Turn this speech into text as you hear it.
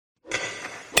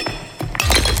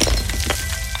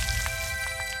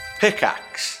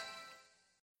Pickaxe.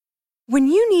 When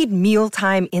you need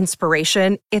mealtime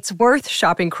inspiration, it's worth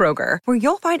shopping Kroger, where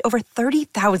you'll find over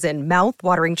 30,000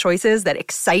 mouth-watering choices that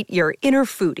excite your inner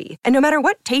foodie. And no matter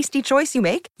what tasty choice you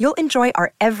make, you'll enjoy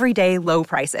our everyday low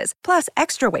prices, plus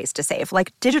extra ways to save,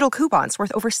 like digital coupons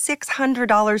worth over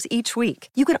 $600 each week.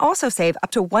 You can also save up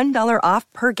to $1 off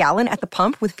per gallon at the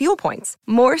pump with fuel points.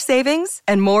 More savings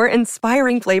and more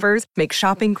inspiring flavors make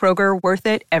shopping Kroger worth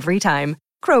it every time.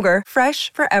 Kroger,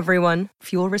 fresh for everyone.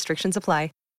 Fuel restrictions apply.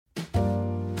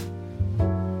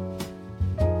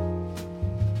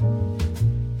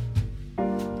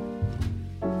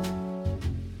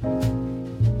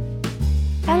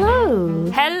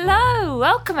 Hello!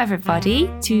 Welcome everybody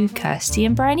to Kirsty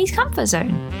and Bryony's Comfort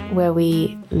Zone, where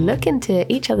we look into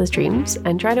each other's dreams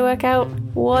and try to work out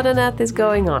what on earth is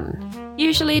going on.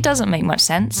 Usually it doesn't make much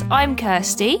sense. I'm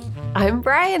Kirsty. I'm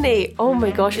Bryony. Oh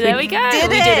my gosh, there we go. We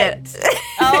did it.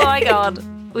 Oh my god.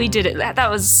 We did it. That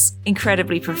was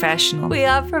incredibly professional. We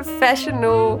are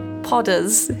professional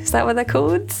podders. Is that what they're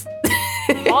called?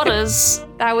 Podders?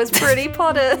 That was pretty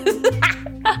podders.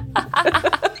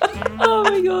 Oh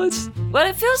my god. Well,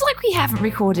 it feels like we haven't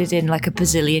recorded in like a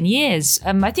bazillion years.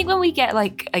 I think when we get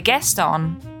like a guest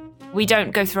on, we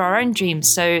don't go through our own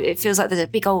dreams, so it feels like there's a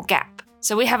big old gap.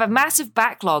 So we have a massive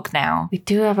backlog now. We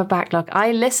do have a backlog.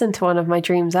 I listened to one of my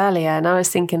dreams earlier and I was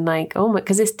thinking like, oh my,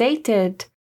 because it's dated.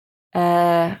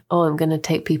 I'm going to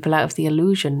take people out of the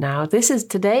illusion now.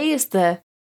 Today is the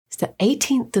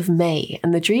 18th of May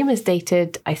and the dream is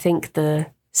dated, I think the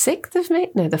 6th of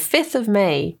May? No, the 5th of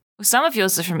May. Some of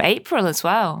yours are from April as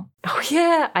well. Oh,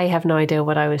 yeah. I have no idea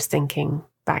what I was thinking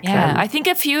back then. Yeah, I think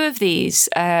a few of these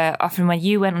are from when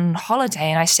you went on holiday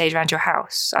and I stayed around your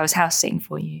house. I was house sitting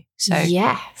for you. So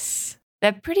yes.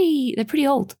 They're pretty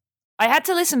old. I had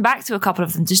to listen back to a couple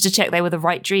of them just to check they were the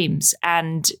right dreams.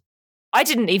 And I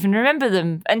didn't even remember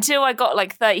them until I got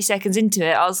like 30 seconds into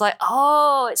it. I was like,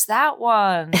 oh, it's that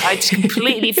one. I just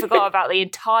completely forgot about the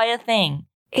entire thing.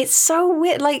 It's so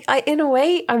weird. Like, in a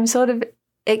way, I'm sort of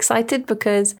excited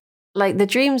because like the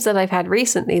dreams that I've had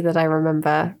recently that I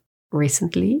remember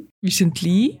recently,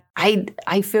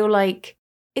 I feel like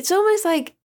it's almost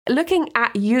like looking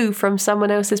at you from someone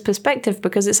else's perspective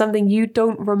because it's something you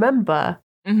don't remember,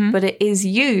 but it is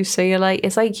you. So you're like,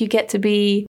 it's like you get to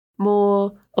be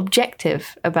more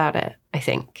objective about it, I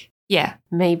think. Yeah.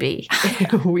 Maybe.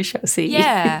 We shall see.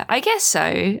 Yeah, I guess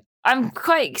so. I'm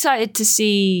quite excited to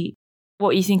see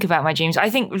what you think about my dreams.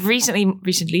 I think recently,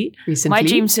 my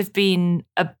dreams have been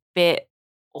a bit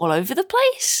all over the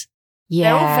place.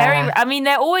 Yeah. They're all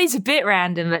they're always a bit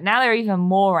random, but now they're even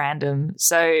more random.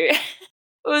 So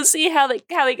we'll see how they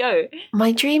go.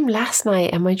 My dream last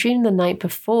night and my dream the night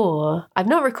before, I've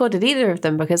not recorded either of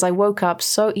them because I woke up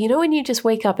so, you know when you just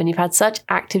wake up and you've had such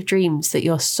active dreams that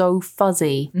you're so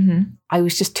fuzzy. I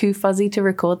was just too fuzzy to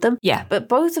record them. Yeah. But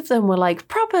both of them were like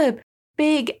proper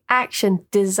big action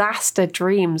disaster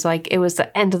dreams. Like it was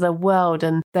the end of the world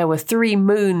and there were 3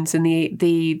 moons in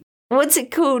the what's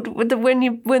it called with the when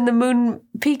the moon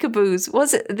peekaboos?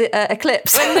 Was it the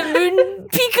eclipse? When the moon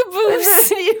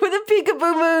peekaboos with a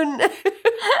peekaboo moon.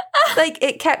 Like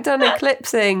it kept on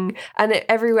eclipsing and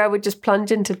everywhere would just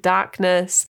plunge into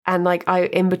darkness. And like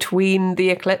in between the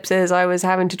eclipses, I was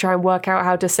having to try and work out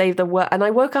how to save the world. And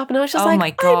I woke up and I was just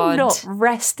my God. I'm not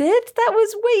rested. That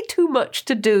was way too much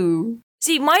to do.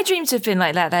 See, my dreams have been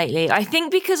like that lately. I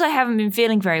think because I haven't been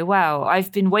feeling very well,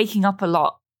 I've been waking up a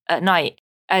lot at night.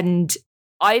 And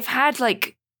I've had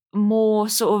like more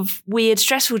sort of weird,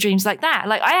 stressful dreams like that.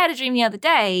 Like I had a dream the other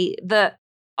day that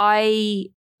I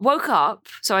woke up.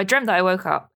 So I dreamt that I woke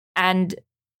up and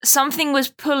something was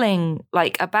pulling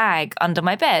like a bag under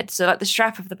my bed. So like the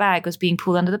strap of the bag was being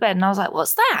pulled under the bed. And I was like,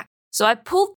 what's that? So I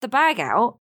pulled the bag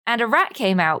out and a rat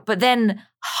came out. But then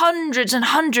hundreds and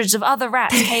hundreds of other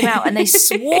rats came out and they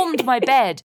swarmed my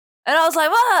bed. And I was like,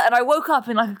 what? And I woke up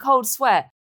in like a cold sweat.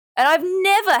 And I've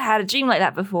never had a dream like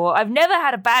that before. I've never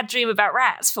had a bad dream about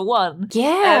rats, for one.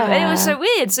 Yeah. And it was so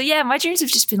weird. So yeah, my dreams have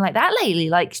just been like that lately.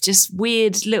 Like just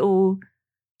weird little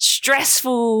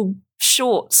stressful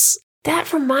shorts.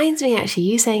 That reminds me, actually,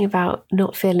 you saying about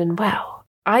not feeling well.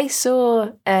 I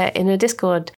saw in a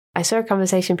Discord, I saw a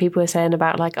conversation people were saying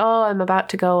about like, oh, I'm about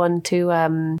to go on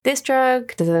to this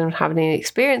drug. Does anyone have any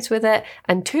experience with it?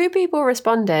 And 2 people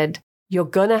responded, you're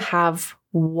going to have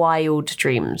wild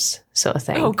dreams sort of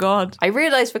thing. Oh, God. I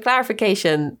realized for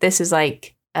clarification, this is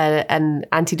like an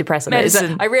antidepressant.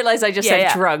 Medicine. I realized I just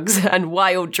said drugs and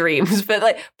wild dreams, but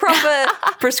like proper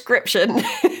prescription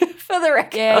for the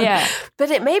record. Yeah.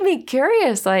 But it made me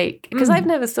curious, like, because I've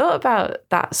never thought about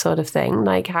that sort of thing,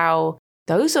 like how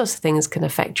those sorts of things can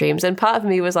affect dreams. And part of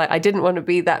me was like, I didn't want to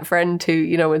be that friend who,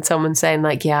 you know, when someone's saying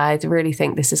like, yeah, I really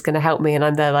think this is going to help me. And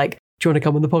I'm there like, do you want to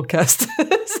come on the podcast?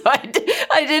 So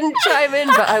I didn't chime in,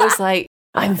 but I was like,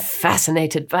 I'm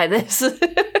fascinated by this.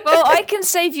 Well, I can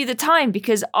save you the time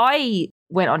because I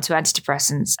went onto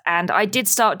antidepressants and I did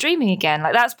start dreaming again.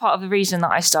 Like that's part of the reason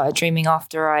that I started dreaming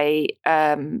after I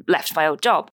left my old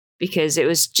job, because it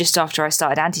was just after I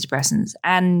started antidepressants.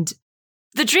 And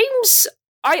the dreams,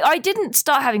 I didn't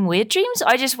start having weird dreams.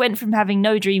 I just went from having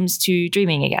no dreams to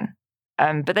dreaming again.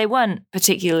 But they weren't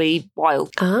particularly wild.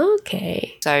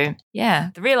 Okay. So, yeah,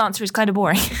 the real answer is kind of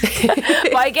boring.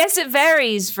 But I guess it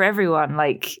varies for everyone.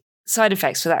 Like, side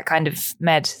effects for that kind of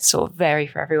med sort of vary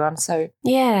for everyone. So,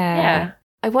 yeah.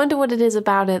 I wonder what it is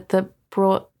about it that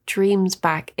brought dreams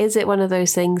back. Is it one of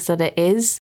those things that it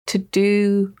is to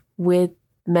do with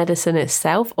medicine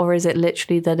itself? Or is it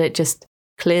literally that it just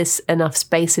clears enough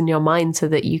space in your mind so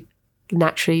that you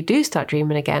naturally do start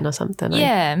dreaming again or something?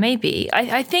 Yeah, maybe.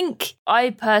 I think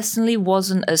I personally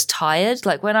wasn't as tired.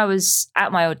 Like when I was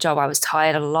at my old job, I was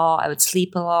tired a lot. I would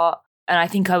sleep a lot. And I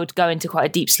think I would go into quite a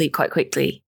deep sleep quite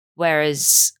quickly.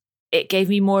 Whereas it gave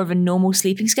me more of a normal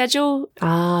sleeping schedule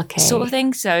sort of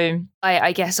thing. So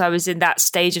I guess I was in that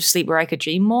stage of sleep where I could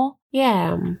dream more.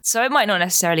 Yeah. So it might not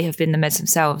necessarily have been the meds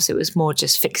themselves. It was more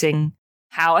just fixing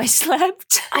how I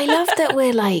slept. I love that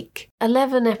we're like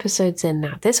 11 episodes in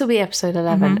now. This will be episode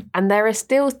 11. And there are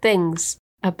still things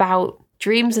about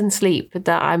dreams and sleep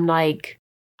that I'm like,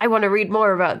 I want to read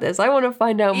more about this. I want to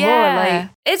find out more. Like,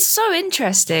 it's so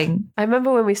interesting. I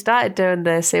remember when we started doing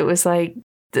this, it was like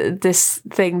this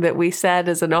thing that we said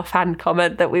as an offhand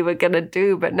comment that we were going to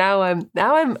do. But now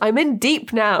I'm in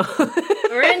deep now.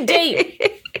 We're in deep.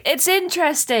 It's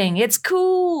interesting. It's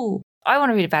cool. I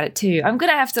want to read about it too. I'm going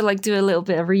to have to like do a little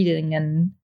bit of reading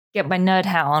and get my nerd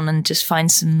hat on and just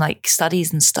find some like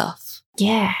studies and stuff.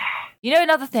 Yeah. You know,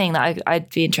 another thing that I'd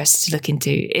be interested to look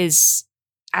into is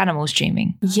animals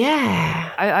dreaming.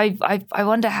 Yeah. I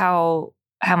wonder how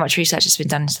much research has been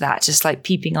done into that, just like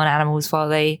peeping on animals while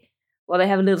they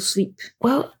have a little sleep.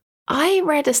 Well, I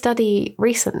read a study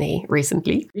recently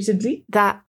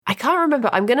that I can't remember.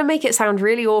 I'm going to make it sound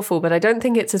really awful, but I don't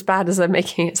think it's as bad as I'm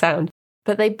making it sound.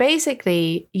 But they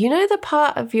basically, you know, the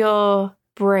part of your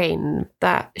brain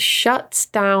that shuts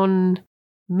down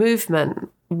movement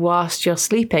whilst you're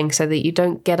sleeping so that you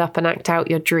don't get up and act out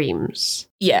your dreams.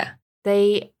 Yeah.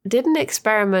 They did an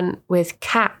experiment with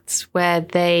cats where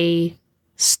they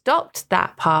stopped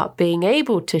that part being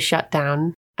able to shut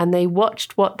down and they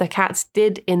watched what the cats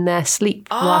did in their sleep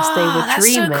whilst they were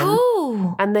dreaming. That's so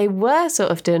cool. And they were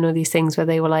sort of doing all these things where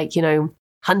they were like, you know,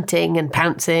 hunting and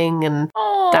pouncing and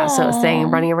that sort of thing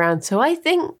and running around. So I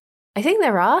think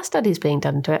there are studies being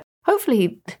done to it.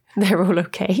 Hopefully they're all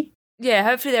okay. Yeah,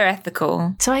 hopefully they're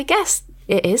ethical. So I guess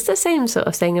it is the same sort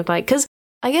of thing of like, because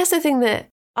I guess the thing that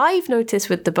I've noticed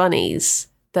with the bunnies,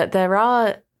 that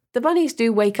the bunnies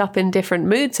do wake up in different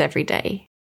moods every day.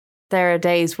 There are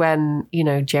days when, you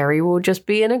know, Jerry will just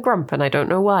be in a grump and I don't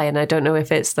know why. And I don't know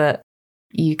if it's that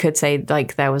you could say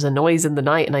like there was a noise in the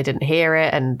night and I didn't hear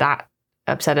it and that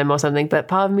upset him or something. But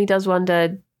part of me does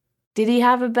wonder, did he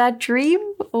have a bad dream?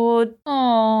 Or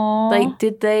like,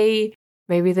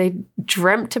 maybe they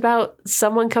dreamt about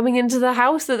someone coming into the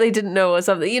house that they didn't know or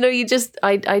something. You know,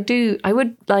 I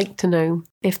would like to know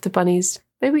if the bunnies,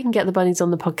 maybe we can get the bunnies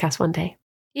on the podcast one day.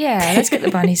 Yeah, let's get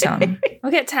the bunnies on.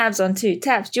 We'll get Tabs on too.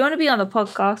 Tabs, do you want to be on the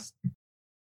podcast?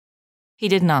 He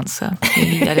didn't answer.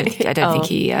 I don't think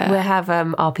he... We'll have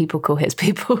our people call his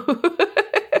people.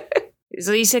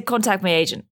 So he said, contact my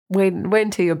agent. Wait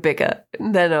until you're bigger.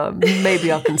 Then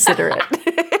maybe I'll consider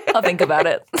it. I'll think about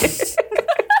it.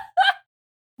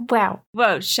 Wow.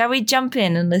 Well, shall we jump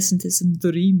in and listen to some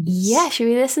dreams? Yeah, should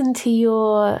we listen to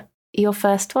your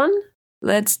first one?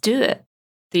 Let's do it.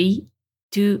 3,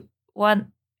 2,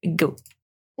 1, go.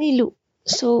 Hey, Lou.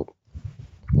 So,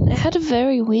 I had a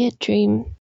very weird dream.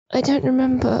 I don't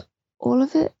remember all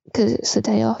of it because it's the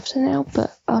day after now,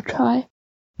 but I'll try.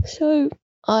 So,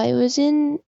 I was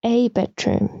in a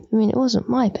bedroom. I mean, it wasn't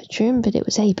my bedroom, but it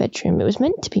was a bedroom. It was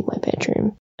meant to be my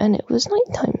bedroom, and it was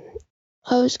nighttime.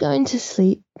 I was going to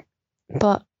sleep,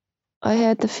 but I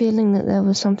had the feeling that there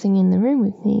was something in the room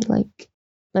with me,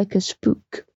 like a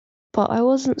spook. But I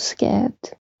wasn't scared.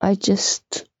 I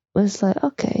just was like,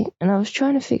 okay. And I was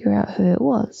trying to figure out who it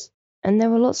was. And there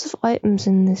were lots of items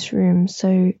in this room.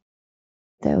 So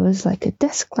there was like a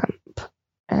desk lamp,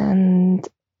 and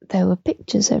there were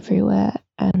pictures everywhere,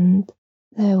 and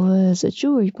there was a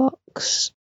jewelry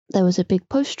box. There was a big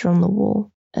poster on the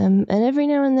wall. And every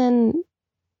now and then,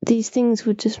 these things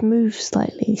would just move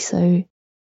slightly. So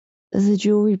the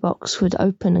jewelry box would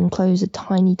open and close a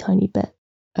tiny, tiny bit.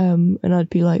 And I'd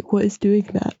be like, what is doing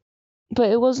that?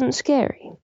 But it wasn't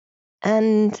scary.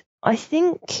 And I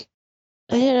think,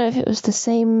 I don't know if it was the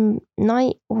same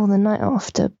night or the night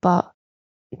after, but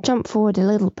jump forward a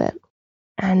little bit.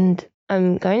 And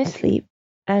I'm going to sleep,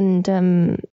 and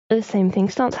the same thing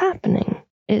starts happening.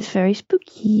 It's very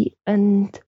spooky,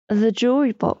 and the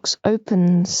jewelry box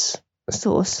opens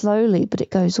sort of slowly, but it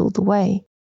goes all the way.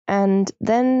 And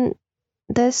then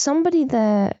there's somebody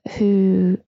there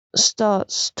who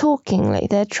starts talking, like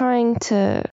they're trying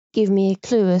to give me a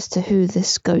clue as to who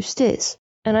this ghost is.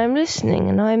 And I'm listening,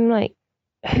 and I'm like,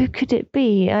 who could it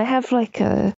be? I have like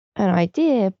an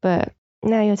idea, but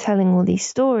now you're telling all these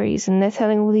stories, and they're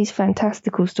telling all these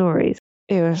fantastical stories.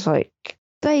 It was like,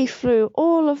 they flew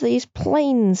all of these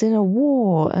planes in a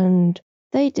war, and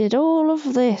they did all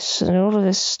of this and all of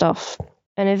this stuff.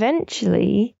 And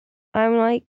eventually, I'm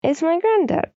like, it's my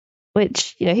granddad.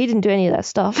 Which, he didn't do any of that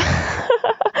stuff.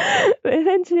 But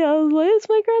eventually I was like, it's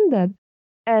my granddad.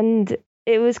 And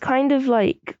it was kind of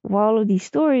like, while all these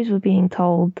stories were being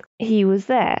told, he was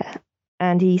there.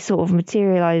 And he sort of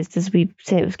materialized as we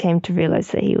came to realize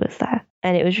that he was there.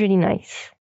 And it was really nice.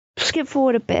 Skip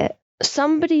forward a bit.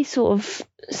 Somebody sort of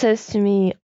says to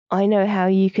me, I know how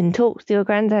you can talk to your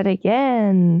granddad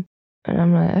again. And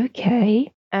I'm like,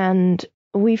 okay. And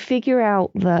we figure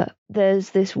out that there's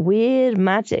this weird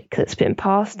magic that's been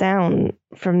passed down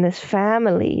from this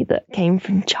family that came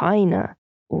from China,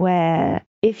 where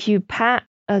if you pat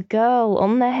a girl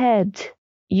on the head,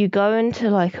 you go into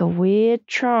like a weird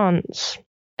trance,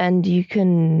 and you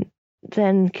can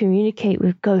then communicate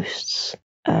with ghosts.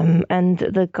 And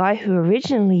the guy who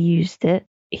originally used it,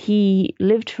 he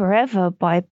lived forever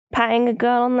by patting a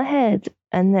girl on the head,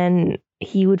 and then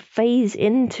he would phase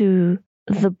into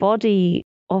the body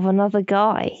of another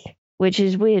guy, which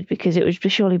is weird because it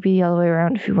would surely be the other way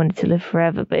around if you wanted to live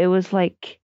forever. But it was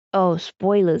like, oh,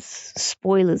 spoilers,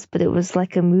 but it was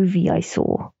like a movie I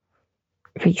saw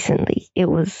recently. It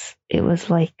was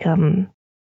like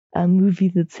a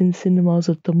movie that's in cinemas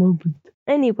at the moment.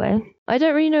 Anyway, I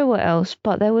don't really know what else,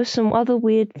 but there were some other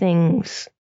weird things.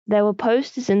 There were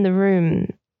posters in the room,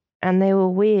 and they were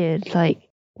weird. Like,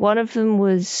 one of them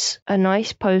was a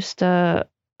nice poster.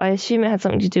 I assume it had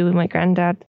something to do with my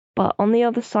granddad, but on the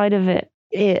other side of it,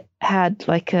 it had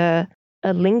like a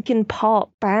Linkin Park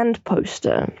band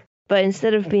poster. But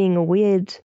instead of being a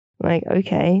weird, like,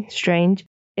 okay, strange,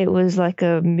 it was like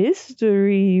a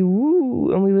mystery,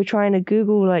 woo. And we were trying to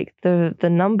Google like the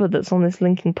number that's on this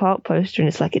Linkin Park poster, and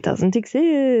it's like, it doesn't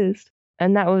exist.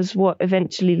 And that was what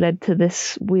eventually led to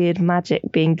this weird magic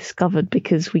being discovered,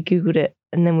 because we Googled it,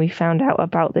 and then we found out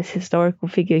about this historical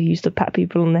figure who used to pat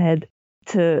people on the head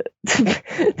to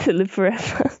live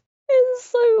forever. It's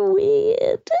so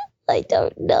weird. I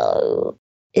don't know.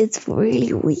 It's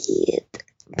really weird.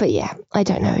 But yeah, I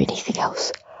don't know anything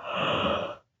else.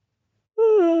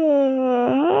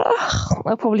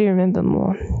 I'll probably remember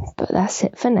more, but that's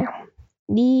it for now.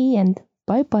 The end.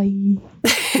 Bye-bye.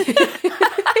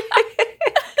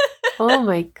 Oh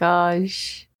my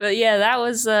gosh. But yeah, that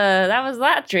was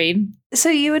that dream. So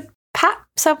you would pat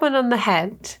someone on the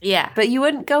head. Yeah. But you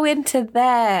wouldn't go into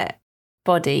their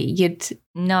body.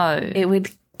 No. It would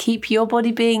keep your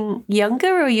body being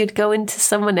younger, or you'd go into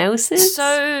someone else's?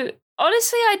 So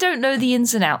honestly, I don't know the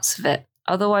ins and outs of it.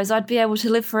 Otherwise, I'd be able to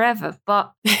live forever.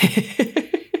 But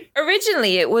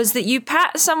originally, it was that you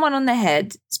pat someone on the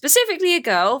head, specifically a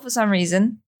girl for some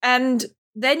reason, and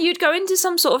then you'd go into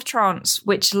some sort of trance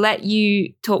which let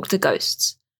you talk to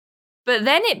ghosts. But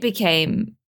then it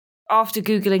became, after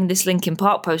Googling this Linkin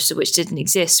Park poster, which didn't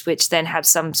exist, which then had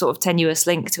some sort of tenuous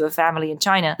link to a family in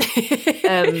China,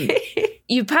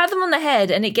 you pat them on the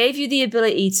head and it gave you the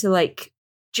ability to like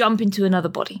jump into another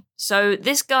body. So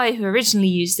this guy who originally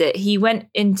used it, he went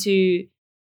into,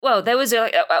 well, there was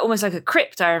almost like a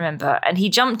crypt, I remember, and he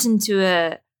jumped into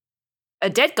a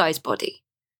dead guy's body.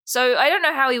 So I don't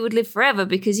know how he would live forever,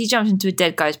 because he jumped into a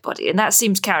dead guy's body, and that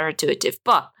seems counterintuitive,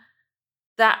 but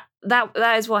that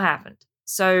is what happened.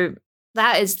 So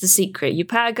that is the secret. You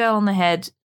pat a girl on the head,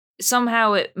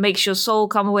 somehow it makes your soul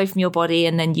come away from your body,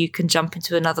 and then you can jump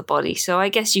into another body. So I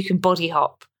guess you can body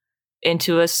hop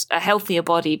into a healthier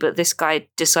body, but this guy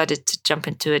decided to jump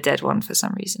into a dead one for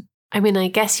some reason. I mean, I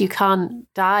guess you can't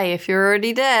die if you're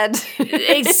already dead.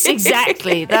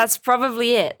 Exactly. That's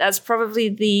probably it. That's probably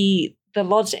the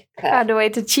logic there. Found a way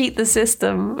to cheat the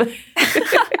system.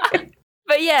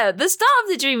 But yeah, the start of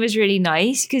the dream was really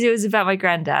nice because it was about my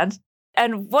granddad.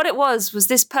 And what it was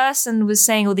this person was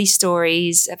saying all these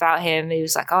stories about him. He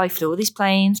was like, oh, I flew all these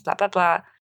planes, blah, blah, blah.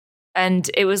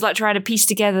 And it was like trying to piece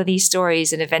together these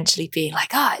stories and eventually being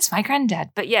like, it's my granddad.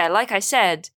 But yeah, like I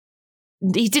said,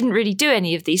 he didn't really do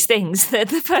any of these things that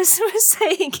the person was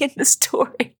saying in the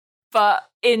story. But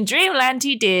in Dreamland,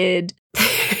 he did.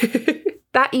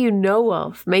 That you know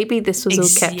of. Maybe this was all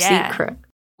kept secret.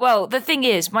 Well, the thing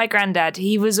is, my granddad,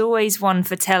 he was always one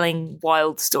for telling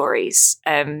wild stories.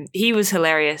 He was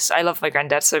hilarious. I love my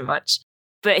granddad so much.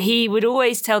 But he would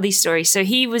always tell these stories. So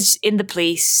he was in the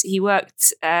police. He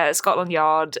worked at Scotland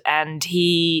Yard, and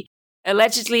he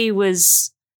allegedly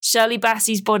was Shirley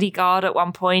Bassey's bodyguard at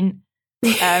one point.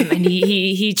 And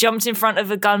he jumped in front of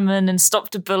a gunman and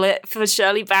stopped a bullet for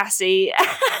Shirley Bassey.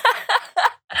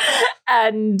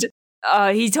 And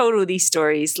he told all these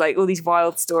stories, like all these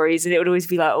wild stories, and it would always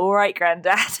be like, all right,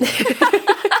 Granddad.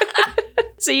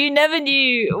 So you never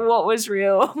knew what was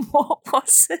real and what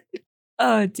wasn't.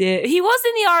 Oh dear. He was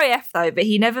in the RAF though, but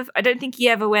I don't think he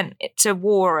ever went to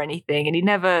war or anything, and he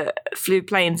never flew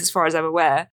planes as far as I'm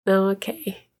aware. Oh,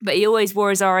 okay. But he always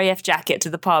wore his RAF jacket to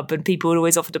the pub, and people would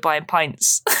always offer to buy him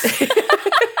pints.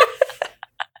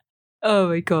 Oh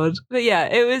my God. But yeah,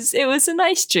 it was a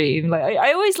nice dream. Like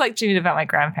I always like dreaming about my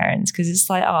grandparents because it's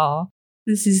like,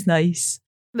 this is nice.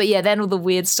 But yeah, then all the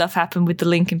weird stuff happened with the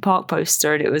Linkin Park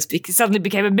poster, and it suddenly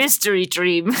became a mystery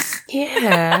dream.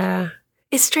 Yeah.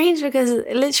 It's strange because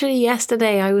literally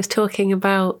yesterday I was talking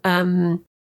about,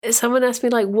 someone asked me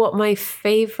like what my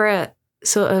favorite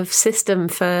sort of system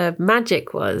for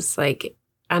magic was, like,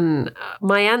 and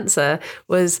my answer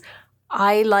was,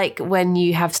 I like when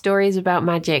you have stories about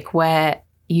magic where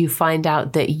you find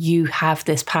out that you have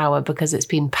this power because it's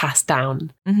been passed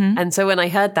down. Mm-hmm. And so when I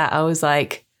heard that, I was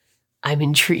like, I'm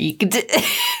intrigued.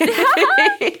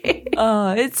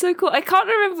 Oh, it's so cool. I can't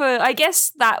remember. I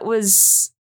guess that was...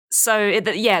 So,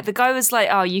 the guy was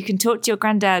like, you can talk to your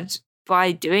granddad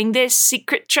by doing this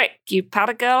secret trick. You pat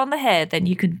a girl on the head, then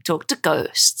you can talk to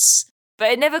ghosts.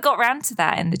 But it never got round to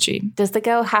that in the dream. Does the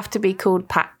girl have to be called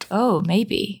Pat? Oh,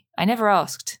 maybe. I never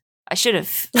asked. I should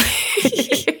have.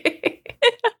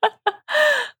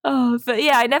 But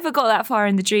yeah, I never got that far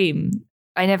in the dream.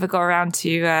 I never got around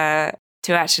to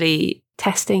actually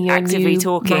testing your actively new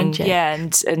talking,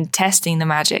 magic. and testing the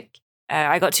magic.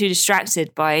 I got too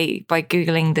distracted by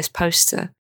Googling this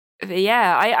poster. But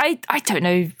yeah, I don't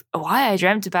know why I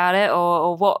dreamt about it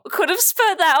or what could have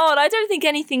spurred that on. I don't think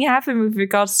anything happened with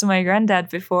regards to my granddad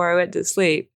before I went to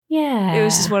sleep. Yeah. It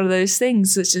was just one of those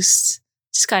things that just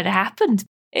kind of happened.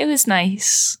 It was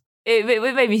nice. It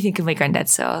made me think of my granddad,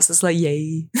 so I was just like,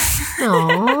 yay.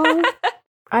 Aww.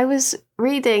 I was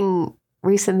reading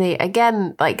recently,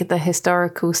 again, like the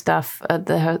historical stuff,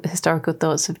 the historical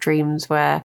thoughts of dreams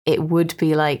where it would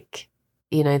be like,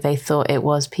 you know, they thought it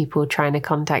was people trying to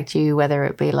contact you, whether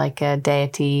it be like a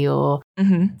deity or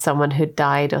someone who'd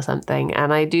died or something.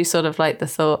 And I do sort of like the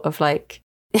thought of like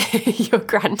your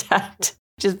granddad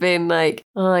just being like,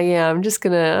 oh yeah, I'm just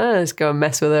gonna go and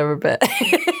mess with her a bit.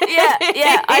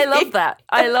 Yeah, I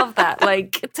love that.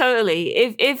 Like, totally.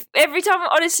 If every time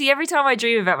I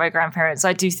dream about my grandparents,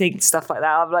 I do think stuff like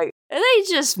that. I'm like, are they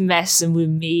just messing with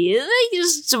me? Are they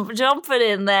just jumping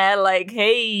in there like,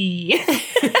 hey?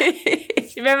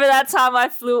 Remember that time I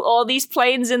flew all these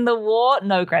planes in the war?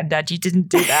 No, Granddad, you didn't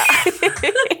do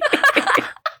that.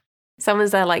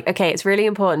 Someone's there like, okay, it's really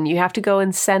important. You have to go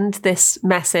and send this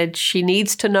message. She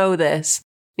needs to know this.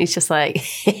 He's just like,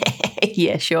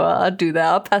 yeah, sure, I'll do that.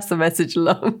 I'll pass the message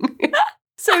along.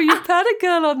 So you pat a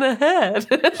girl on the head.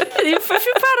 You pat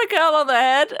a girl on the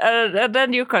head, and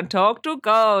then you can talk to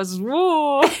ghosts.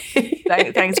 Woo!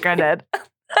 Thanks, Granddad.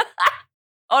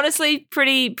 Honestly,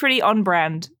 pretty on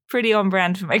brand. Pretty on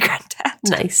brand for my granddad.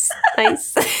 Nice.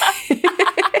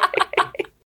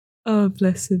 Oh,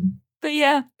 bless him. But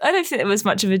yeah, I don't think there was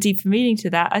much of a deeper meaning to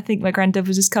that. I think my granddad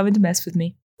was just coming to mess with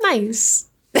me. Nice.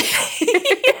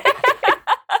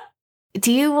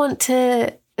 Do you want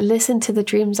to listen to the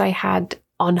dreams I had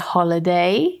on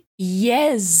holiday?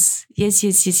 Yes.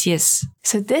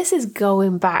 So this is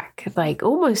going back like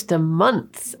almost a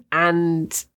month.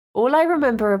 And all I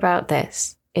remember about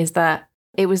this is that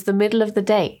it was the middle of the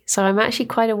day. So I'm actually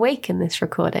quite awake in this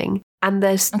recording. And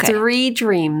there's 3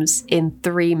 dreams in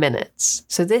 3 minutes.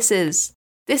 So this is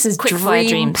quick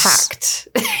dream packed.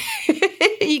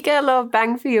 You get a lot of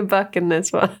bang for your buck in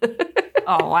this one.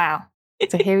 Oh, wow.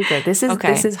 So here we go. This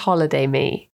is holiday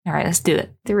me. All right, let's do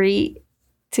it. 3,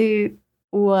 2,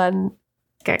 1,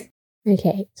 go.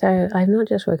 Okay, so I've not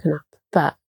just woken up,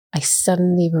 but I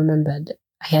suddenly remembered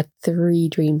I had 3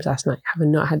 dreams last night. I have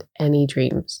not had any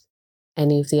dreams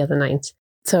any of the other nights.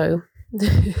 So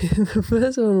the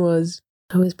first one was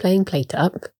I was playing Plate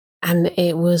Up, and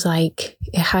it was like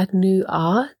it had new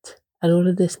art and all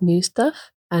of this new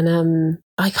stuff. And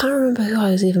I can't remember who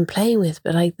I was even playing with,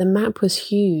 but like the map was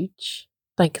huge.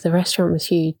 Like the restaurant was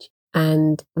huge.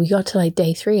 And we got to like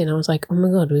day 3 and I was like, oh my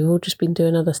God, we've all just been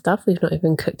doing other stuff. We've not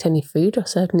even cooked any food or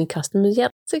served any customers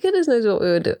yet. So goodness knows what we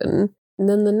were doing. And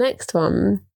then the next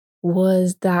one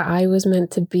was that I was meant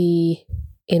to be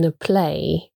in a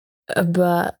play,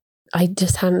 but I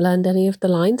just hadn't learned any of the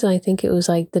lines. And I think it was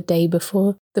like the day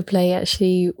before the play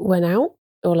actually went out,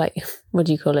 or like, what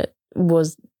do you call it?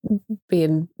 Was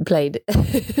being played.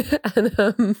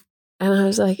 And I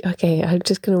was like, okay, I'm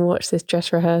just going to watch this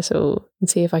dress rehearsal and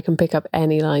see if I can pick up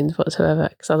any lines whatsoever,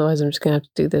 because otherwise I'm just going to have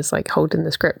to do this like holding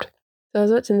the script. So I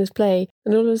was watching this play,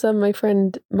 and all of a sudden my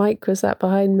friend Mike was sat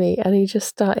behind me, and he just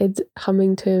started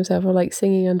humming to himself or like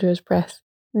singing under his breath,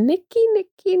 Nicky,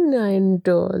 Nicky, 9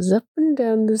 doors up and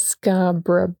down the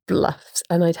Scarborough Bluffs.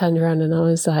 And I turned around and I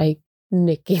was like,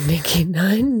 Nicky, Nicky,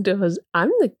 9 doors.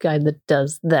 I'm the guy that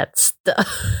does that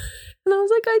stuff. And I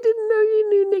was like, I didn't know you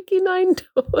knew Nicky 9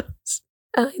 doors.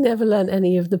 And I never learned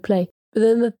any of the play. But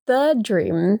then the third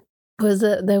dream was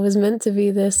that there was meant to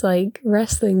be this like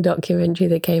wrestling documentary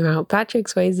that came out. Patrick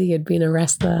Swayze had been a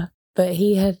wrestler, but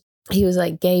he was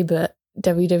like gay, but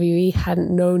WWE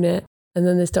hadn't known it. And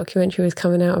then this documentary was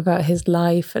coming out about his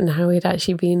life and how he'd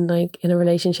actually been like in a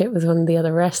relationship with one of the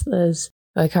other wrestlers.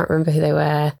 I can't remember who they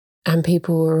were. And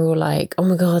people were all like, oh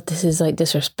my God, this is like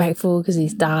disrespectful because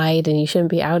he's died and you shouldn't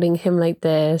be outing him like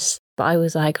this. But I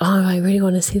was like, oh, I really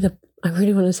want to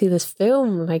see this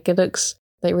film. Like it looks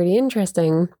like really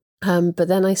interesting. But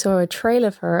then I saw a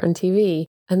trailer for it on TV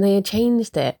and they had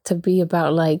changed it to be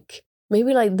about like,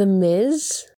 maybe like The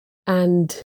Miz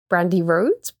and Brandy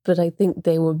Rhodes, but I think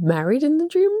they were married in the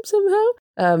dream somehow.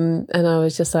 And I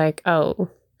was just like, oh,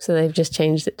 so they've just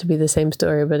changed it to be the same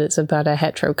story, but it's about a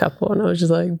hetero couple. And I was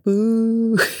just like,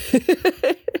 boo.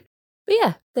 But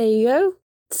yeah, there you go.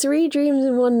 3 dreams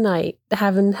in one night.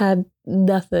 Haven't had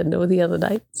nothing all the other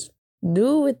nights.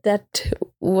 Do with that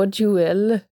what you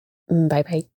will.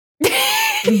 Bye-bye.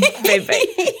 Bye-bye.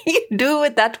 Do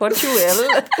with that what you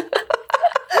will.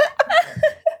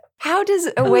 How does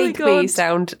awake me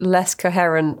sound less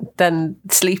coherent than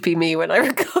sleepy me when I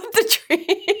record the dream?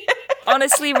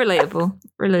 Honestly, relatable.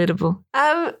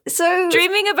 So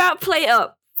dreaming about Plate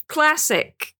Up,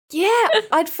 classic. Yeah,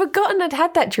 I'd forgotten I'd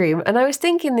had that dream, and I was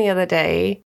thinking the other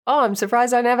day, oh, I'm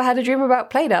surprised I never had a dream about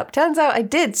Plate Up. Turns out I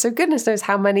did, so goodness knows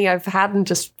how many I've had and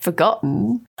just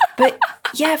forgotten. But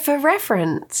yeah, for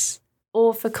reference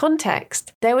or for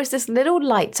context, there was this little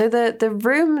light. So the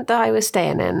room that I was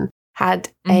staying in had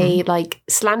a like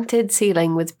slanted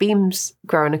ceiling with beams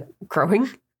going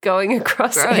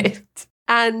across it.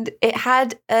 And it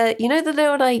had, you know, the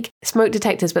little like smoke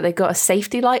detectors, but they've got a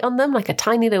safety light on them, like a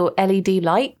tiny little LED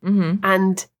light. Mm-hmm.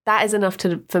 And that is enough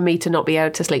for me to not be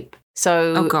able to sleep.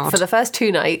 So for the first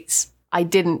 2 nights, I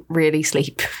didn't really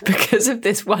sleep because of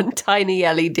this one tiny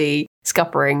LED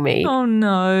scuppering me. Oh,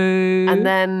 no. And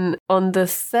then on the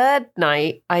 3rd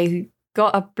night, I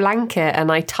got a blanket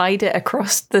and I tied it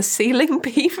across the ceiling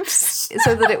beams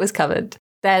so that it was covered.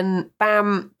 Then,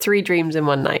 bam, 3 dreams in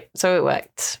one night. So it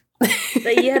worked.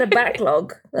 You had a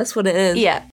backlog. That's what it is.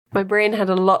 Yeah. My brain had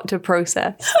a lot to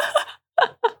process.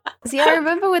 See, I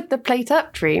remember with the Plate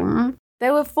Up dream,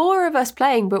 there were 4 of us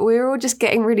playing, but we were all just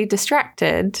getting really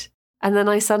distracted. And then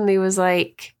I suddenly was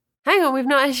like, hang on, we've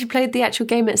not actually played the actual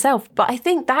game itself. But I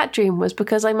think that dream was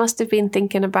because I must have been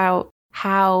thinking about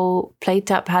how Plate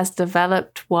Up has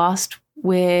developed whilst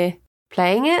we're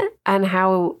playing it, and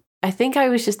how I think I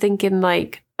was just thinking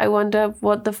like, I wonder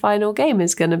what the final game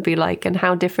is going to be like and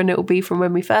how different it will be from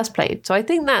when we first played. So I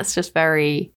think that's just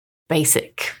very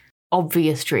basic,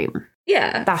 obvious dream.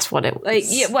 Yeah. That's what it was. Like,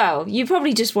 yeah, well, you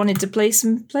probably just wanted to play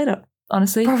some Plate Up,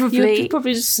 honestly. Probably. You're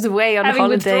probably just away on having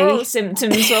holiday. withdrawal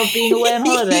symptoms of being away on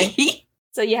holiday.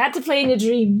 So you had to play in your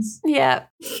dreams. Yeah.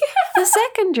 The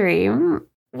second dream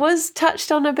was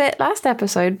touched on a bit last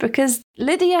episode because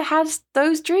Lydia has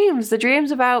those dreams, the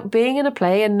dreams about being in a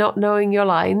play and not knowing your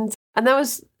lines. And that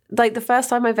was like the first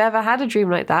time I've ever had a dream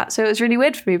like that. So it was really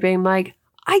weird for me being like,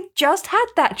 I just had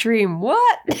that dream.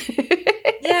 What?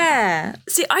 Yeah.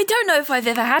 See, I don't know if I've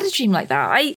ever had a dream like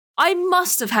that. I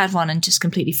must have had one and just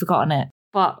completely forgotten it.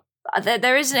 But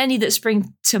there isn't any that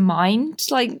spring to mind.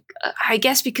 Like, I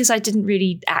guess because I didn't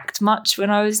really act much when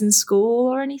I was in school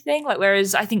or anything. Like,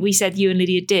 whereas I think we said you and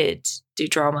Lydia did do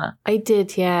drama. I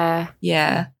did, yeah.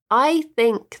 Yeah. I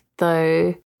think,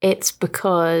 though, it's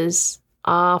because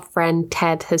our friend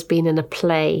Ted has been in a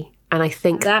play, and I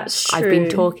think that's true. I've been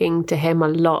talking to him a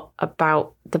lot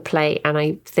about the play, and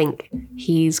I think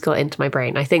he's got into my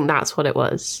brain. I think that's what it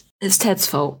was. It's Ted's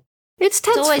fault. It's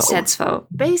Ted's fault. It's always Ted's fault.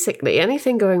 Basically,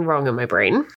 anything going wrong in my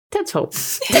brain, Ted's fault.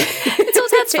 It's all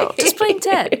Ted's Ted's fault. Just blame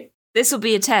Ted. This will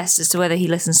be a test as to whether he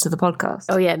listens to the podcast.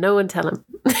 Oh yeah, no one tell him.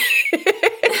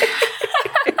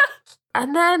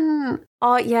 And then,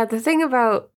 the thing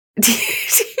about, do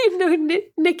you know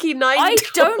Nikki Nine? I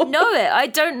don't know it.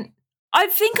 I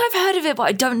think I've heard of it, but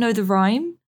I don't know the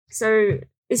rhyme. So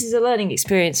this is a learning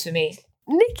experience for me.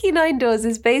 Nikki Nine Doors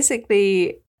is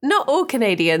basically, not all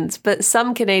Canadians, but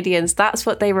some Canadians, that's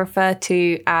what they refer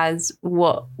to as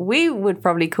what we would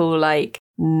probably call like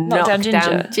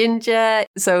knockdown ginger.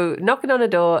 So knocking on a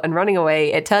door and running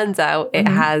away, it turns out it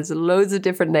has loads of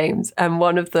different names. And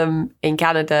one of them in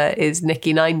Canada is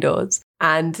Nikki Nine Doors.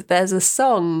 And there's a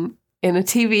song in a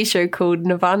TV show called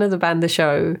Nirvana the Band the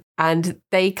Show. And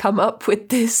they come up with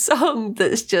this song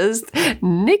that's just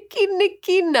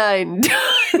Nikki Nine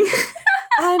Doors.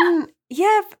 And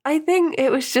yeah, I think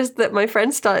it was just that my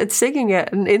friend started singing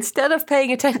it, and instead of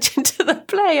paying attention to the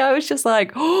play, I was just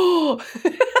like, oh,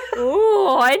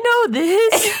 I know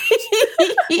this.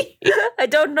 I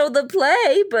don't know the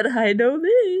play, but I know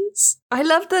this. I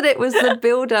love that it was the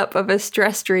build-up of a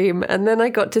stress dream, and then I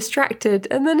got distracted,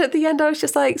 and then at the end I was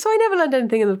just like, so I never learned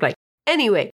anything in the play.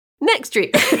 Anyway, next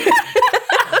dream.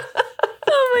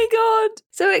 Oh my God.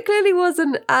 So it clearly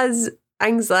wasn't as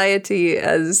anxiety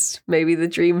as maybe the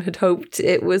dream had hoped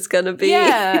it was going to be.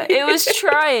 Yeah, it was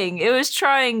trying,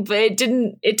 but it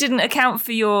didn't account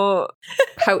for your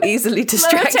how easily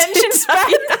distracted low attention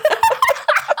span.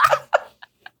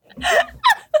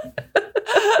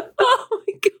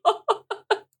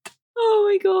 Oh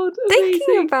my god. Amazing.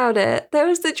 Thinking about it, there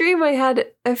was the dream I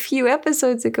had a few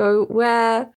episodes ago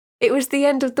where it was the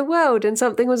end of the world and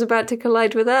something was about to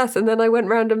collide with Earth, and then I went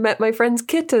round and met my friend's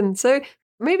kitten. So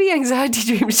maybe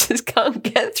anxiety dreams just can't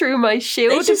get through my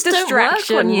shield of distraction. Don't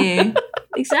work on you.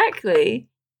 Exactly.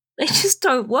 They just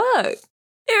don't work.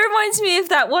 It reminds me of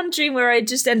that one dream where I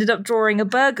just ended up drawing a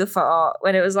burger for art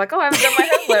when it was like, I haven't done my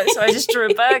homework, so I just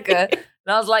drew a burger. And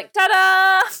I was like,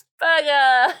 ta-da!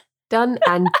 Burger! Done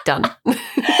and done.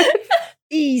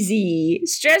 Easy.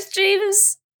 Stress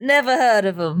dreams? Never heard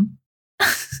of them.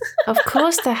 Of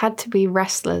course there had to be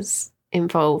wrestlers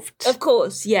involved. Of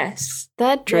course, yes.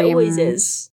 Their dream. There always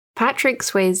is. Patrick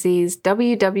Swayze's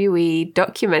WWE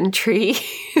documentary.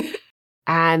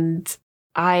 And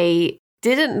I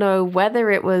didn't know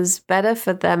whether it was better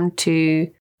for them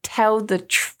to tell the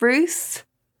truth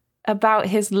about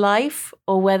his life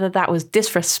or whether that was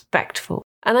disrespectful.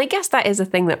 And I guess that is a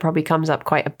thing that probably comes up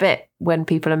quite a bit when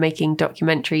people are making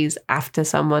documentaries after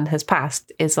someone has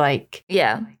passed, is like,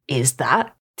 yeah, is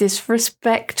that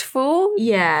disrespectful?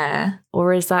 Yeah.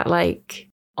 Or is that like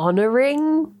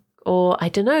honoring? Or I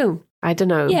don't know.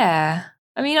 Yeah.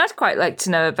 I mean, I'd quite like to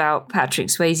know about Patrick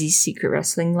Swayze's secret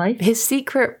wrestling life. His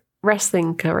secret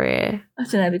wrestling career. I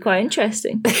think that'd be quite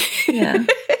interesting. Yeah.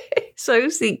 So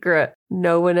secret.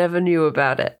 No one ever knew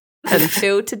about it.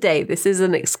 Until today. This is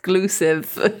an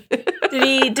exclusive.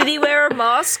 Did he wear a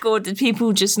mask, or did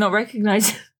people just not recognize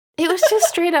him? It was just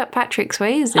straight up Patrick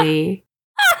Swayze.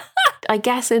 I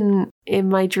guess in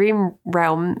my dream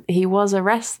realm, he was a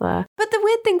wrestler. But the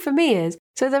weird thing for me is,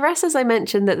 so the wrestlers I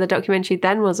mentioned that the documentary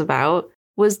then was about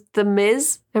was The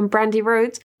Miz and Brandy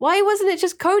Rhodes. Why wasn't it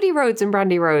just Cody Rhodes and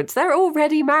Brandy Rhodes? They're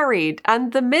already married,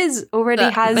 and The Miz already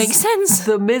has makes sense.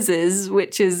 The Miz's,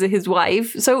 which is his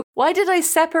wife. So why did I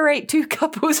separate two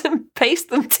couples and paste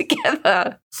them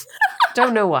together?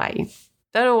 Don't know why.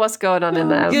 Don't know what's going on in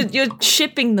there. You're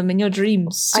shipping them in your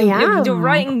dreams. So I am. You're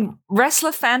writing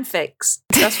wrestler fanfics.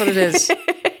 That's what it is.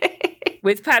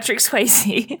 With Patrick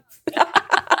Swayze.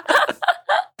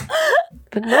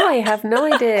 But no, I have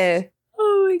no idea.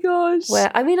 Oh my gosh.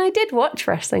 I did watch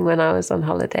wrestling when I was on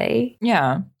holiday.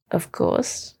 Yeah. Of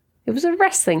course. It was a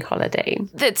wrestling holiday.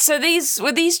 So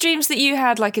were these dreams that you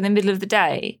had like in the middle of the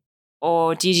day?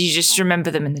 Or did you just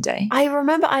remember them in the day? I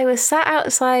remember I was sat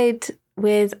outside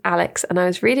with Alex and I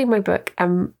was reading my book,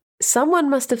 and someone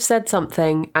must have said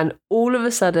something, and all of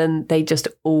a sudden they just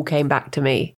all came back to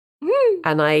me.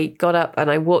 And I got up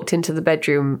and I walked into the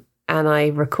bedroom and I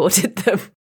recorded them.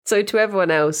 So to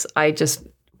everyone else, I just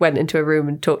went into a room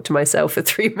and talked to myself for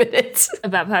 3 minutes.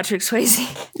 About Patrick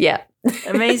Swayze? Yeah.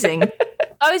 Amazing.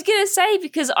 I was going to say,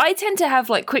 because I tend to have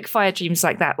like quick fire dreams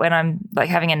like that when I'm like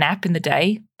having a nap in the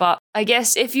day. But I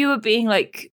guess if you were being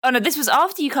like, oh no, this was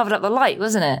after you covered up the light,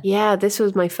 wasn't it? Yeah, this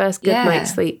was my first good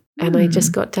night's sleep. And I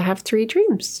just got to have 3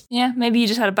 dreams. Yeah, maybe you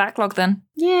just had a backlog then.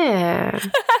 Yeah.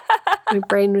 My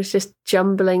brain was just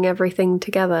jumbling everything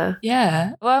together.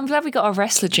 Yeah. Well, I'm glad we got our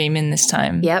wrestler dream in this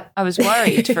time. Yep. I was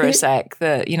worried for a sec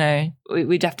that,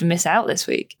 we'd have to miss out this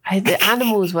week. The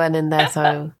animals weren't in there,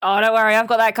 though. Oh, don't worry. I've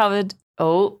got that covered.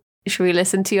 Oh, should we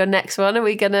listen to your next one? Are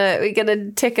we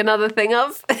gonna tick another thing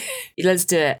off? Let's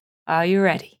do it. Are you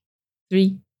ready?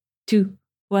 3, 2,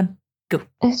 1, go.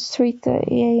 It's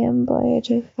 3:30 a.m. but I had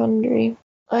a fun dream.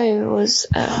 I was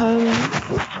at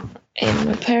home in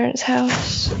my parents'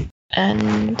 house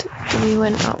and we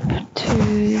went up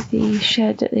to the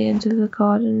shed at the end of the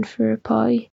garden for a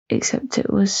party, except it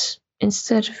was,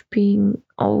 instead of being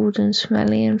old and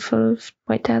smelly and full of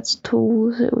my dad's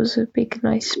tools, it was a big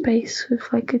nice space with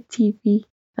like a TV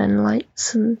and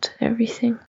lights and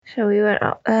everything. So we went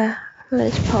up there for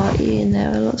this party and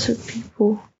there were lots of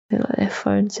people with like their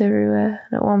phones everywhere,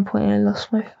 and at one point I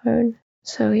lost my phone,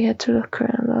 so we had to look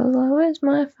around. I was like, where's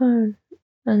my phone?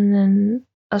 And then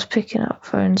I was picking up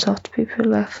phones after people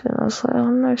left and I was like, oh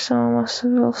no, someone must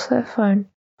have lost their phone.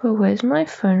 But where's my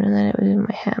phone? And then it was in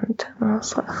my hand. And I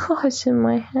was like, oh, it's in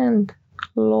my hand.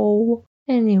 Lol.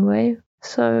 Anyway,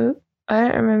 so I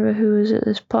don't remember who was at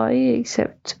this party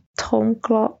except Tom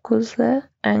Clark was there,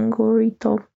 Angry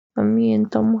Tom. And me and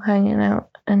Tom were hanging out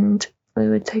and we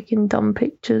were taking dumb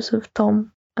pictures of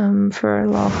Tom for a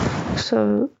laugh.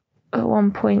 So at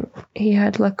one point he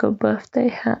had like a birthday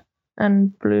hat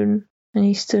and balloon. And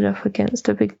he stood up against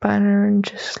a big banner and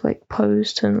just like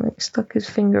posed and like stuck his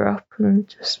finger up and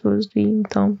just was being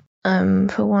dumb.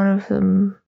 For one of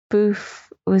them,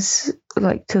 Booth was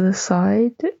like to the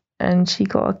side and she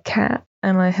got a cat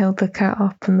and I held the cat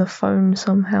up and the phone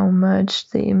somehow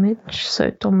merged the image so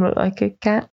Tom looked like a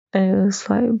cat. And it was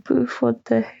like, Booth, what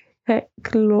the heck,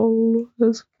 lol, it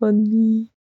was funny.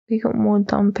 We got more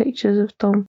dumb pictures of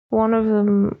Tom. One of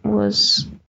them was...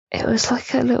 It was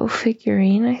like a little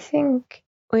figurine, I think.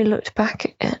 We looked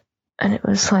back at it and it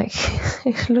was like,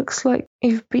 it looks like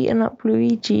you've beaten up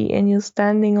Luigi and you're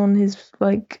standing on his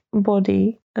like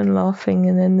body and laughing,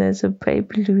 and then there's a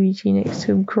baby Luigi next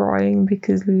to him crying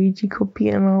because Luigi got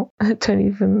beaten up. I don't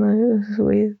even know, it was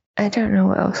weird. I don't know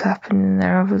what else happened in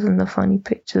there other than the funny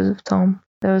pictures of Tom.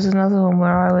 There was another one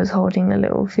where I was holding a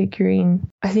little figurine.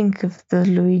 I think of the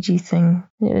Luigi thing.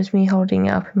 It was me holding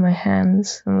it up in my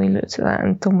hands. And we looked at that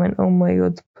and Tom went, oh my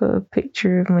god, put a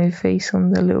picture of my face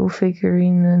on the little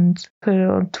figurine and put it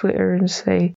on Twitter and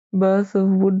say, birth of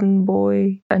wooden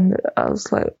boy. And I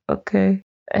was like, okay.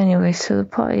 Anyway, so the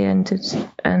party ended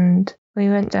and we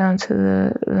went down to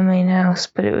the main house,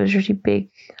 but it was really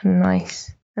big and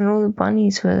nice. And all the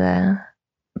bunnies were there.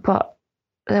 But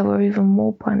there were even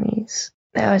more bunnies.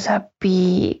 There was a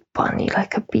big bunny,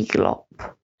 like a big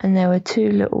lop. And there were 2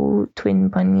 little twin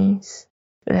bunnies.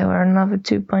 There were another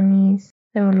 2 bunnies.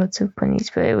 There were lots of bunnies,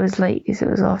 but it was late because it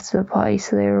was after the party,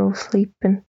 so they were all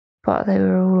sleeping. But they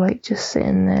were all like just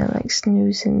sitting there, like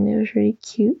snoozing. It was really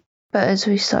cute. But as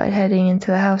we started heading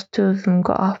into the house, 2 of them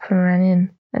got up and ran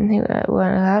in. And they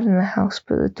weren't allowed in the house,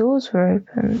 but the doors were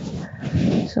open.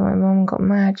 So my mum got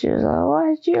mad. She was like,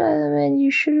 why did you let them in?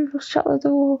 You should have shut the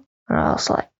door. And I was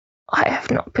like, I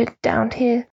have not been down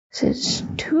here since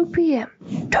 2 p.m.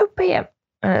 2 p.m.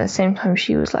 And at the same time,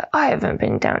 she was like, I haven't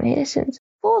been down here since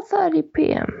 4:30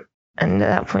 p.m. And at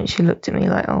that point, she looked at me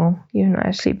like, oh, you've not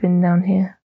actually been down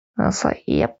here. And I was like,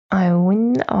 yep, I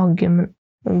win the argument.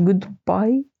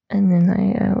 Goodbye. And then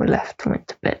I left and went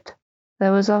to bed.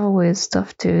 There was other weird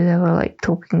stuff too. There were like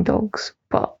talking dogs,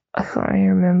 but I can't really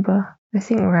remember. I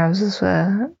think Ravs was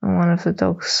there, and one of the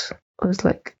dogs was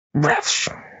like, Ravs.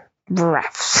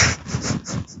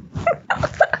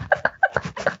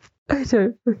 I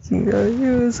don't fucking know.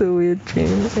 It was a weird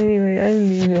dream. Anyway, I'm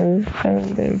leaving.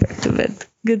 I'm going back to bed.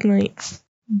 Good night.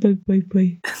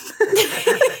 Bye.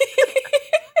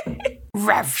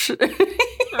 Ravs.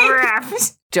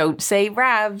 Ravs. Don't say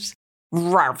Ravs.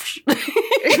 Ravs.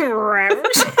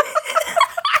 Ravs.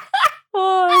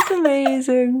 Oh, it's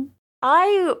amazing.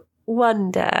 I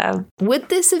wonder, would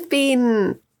this have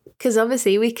been... Because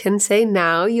obviously we can say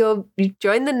now you've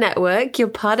joined the network, you're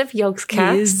part of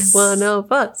Yogscast. Yes. One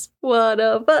of us.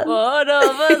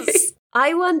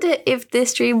 I wonder if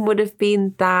this dream would have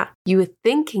been that you were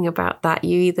thinking about that.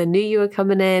 You either knew you were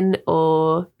coming in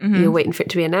or you were waiting for it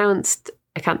to be announced.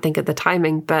 I can't think of the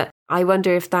timing, but I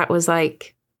wonder if that was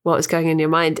like what was going on in your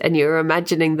mind and you were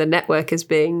imagining the network as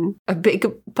being a big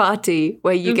party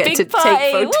where you get to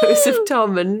take photos of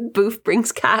Tom and Booth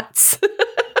brings cats.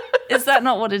 Is that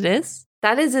not what it is?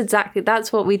 That is exactly,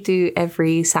 that's what we do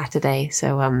every Saturday.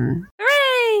 So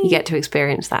hooray! You get to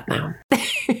experience that now.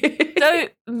 So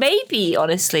maybe,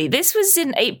 honestly, this was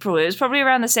in April. It was probably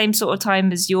around the same sort of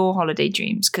time as your holiday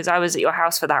dreams because I was at your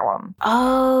house for that one.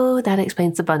 Oh, that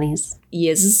explains the bunnies.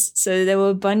 Yes. So there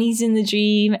were bunnies in the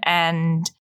dream and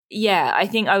yeah, I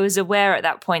think I was aware at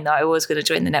that point that I was going to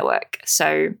join the network.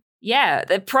 So yeah,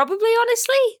 they're probably,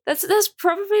 honestly, that's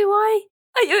probably why.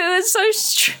 It was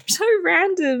so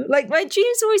random. Like my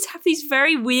dreams always have these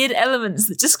very weird elements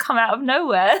that just come out of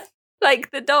nowhere.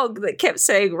 Like the dog that kept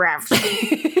saying Rav.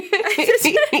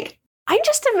 I'm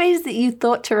just amazed that you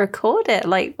thought to record it.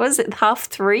 Like, was it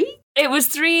 3:30? It was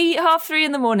 3:30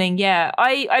 in the morning, yeah.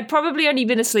 I'd probably only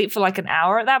been asleep for like an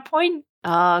hour at that point.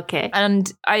 Oh, okay.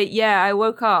 And I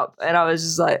woke up and I was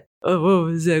just like, oh, what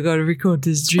was I gotta record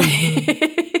this dream?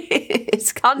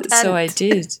 It's content. So I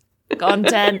did.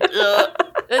 Content.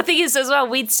 The thing is as well,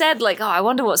 we'd said like, oh, I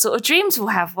wonder what sort of dreams we'll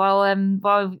have while I'm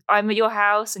at your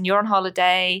house and you're on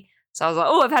holiday. So I was like,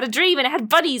 oh, I've had a dream and it had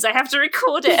bunnies. I have to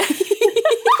record it.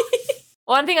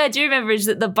 One thing I do remember is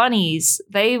that the bunnies,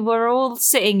 they were all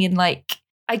sitting in like,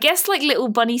 I guess like little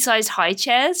bunny-sized high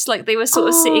chairs. Like they were sort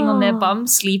of sitting on their bum,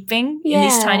 sleeping in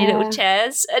these tiny little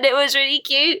chairs. And it was really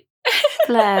cute.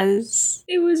 Bless.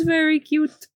 It was very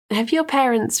cute. Have your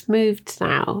parents moved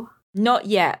now? Not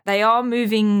yet. They are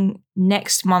moving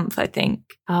next month, I think.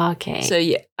 Oh, okay. So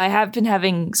yeah, I have been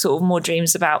having sort of more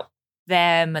dreams about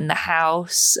them and the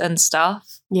house and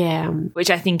stuff. Yeah. Which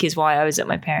I think is why I was at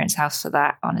my parents' house for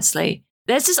that, honestly.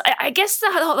 There's just, I guess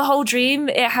the whole dream,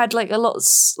 it had like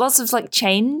lots of like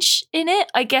change in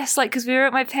it. I guess like because we were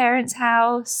at my parents'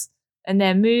 house and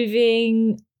they're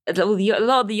moving. A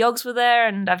lot of the yogs were there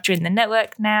and I've joined the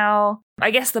network now.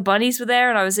 I guess the bunnies were there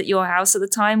and I was at your house at the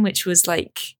time, which was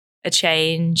like a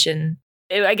change. And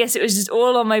I guess it was just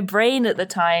all on my brain at the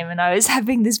time and I was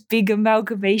having this big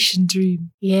amalgamation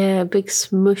dream. Yeah, a big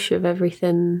smush of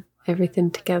everything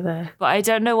together. But I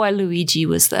don't know why Luigi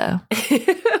was there.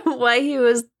 Why he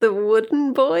was the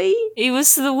wooden boy? He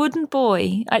was the wooden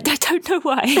boy. I don't know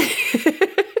why.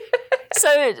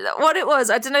 So what it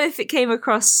was, I don't know if it came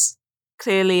across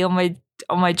clearly on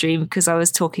my dream because I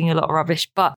was talking a lot of rubbish,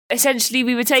 but essentially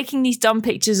we were taking these dumb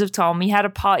pictures of Tom. He had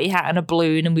a party hat and a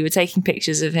balloon and we were taking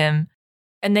pictures of him.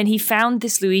 And then he found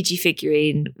this Luigi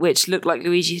figurine, which looked like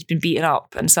Luigi had been beaten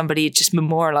up and somebody had just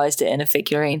memorialized it in a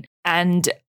figurine. And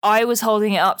I was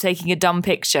holding it up, taking a dumb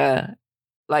picture,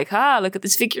 like, look at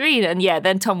this figurine. And yeah,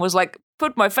 then Tom was like,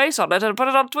 put my face on it and put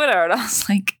it on Twitter. And I was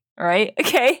like, all right,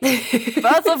 okay.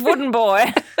 Birth of Wooden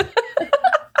Boy.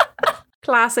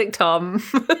 Classic Tom.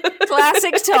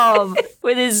 Classic Tom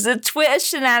with his Twitter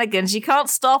shenanigans. You can't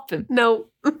stop him. No.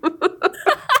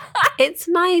 It's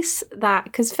nice that,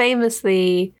 because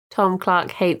famously, Tom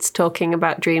Clark hates talking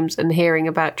about dreams and hearing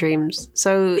about dreams.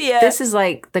 So this is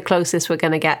like the closest we're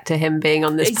going to get to him being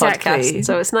on this podcast.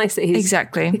 So it's nice that he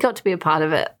got to be a part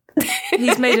of it.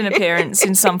 He's made an appearance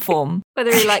in some form.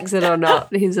 Whether he likes it or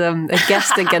not, he's a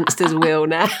guest against his will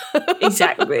now.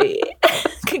 Exactly.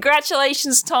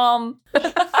 Congratulations, Tom.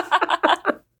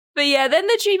 But yeah, then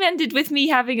the dream ended with me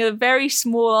having a very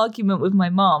small argument with my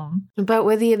mum. About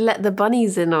whether you'd let the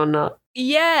bunnies in or not.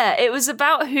 Yeah, it was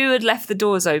about who had left the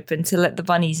doors open to let the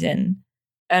bunnies in.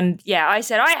 And yeah, I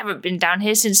said, I haven't been down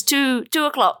here since 2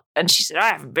 o'clock. And she said, I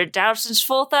haven't been down since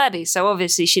 4:30. So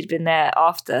obviously she'd been there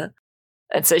after.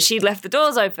 And so she left the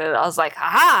doors open. I was like,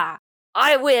 ha!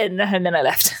 I win. And then I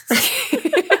left.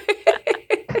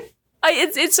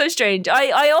 It's so strange.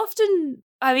 I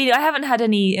haven't had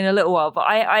any in a little while, but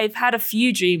I've had a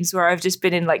few dreams where I've just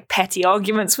been in like petty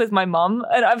arguments with my mum.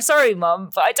 And I'm sorry, Mum,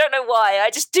 but I don't know why.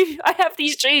 I have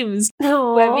these dreams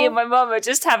where me and my mum are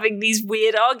just having these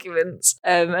weird arguments.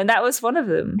 And that was one of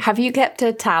them. Have you kept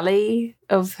a tally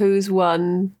of who's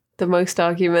won the most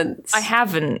arguments? I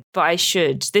haven't, but I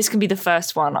should. This can be the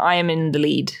first one. I am in the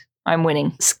lead. I'm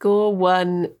winning. Score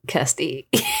 1, Kirsty.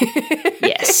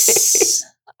 Yes,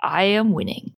 I am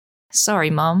winning. Sorry,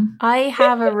 Mum. I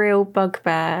have a real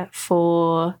bugbear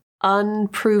for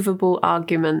unprovable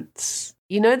arguments.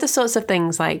 You know, the sorts of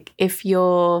things like if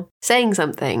you're saying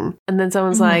something and then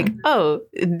someone's like, oh,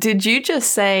 did you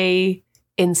just say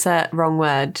insert wrong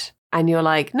word? And you're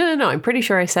like, no, I'm pretty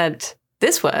sure I said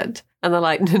this word. And they're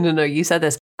like, no, you said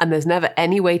this. And there's never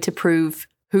any way to prove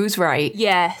who's right.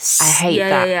 Yes. I hate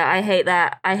that. Yeah, I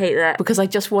hate that. Because I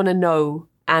just want to know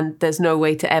and there's no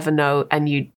way to ever know.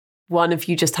 And one of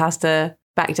you just has to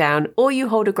back down, or you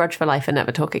hold a grudge for life and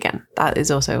never talk again. That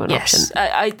is also an option.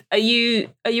 Are you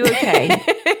okay?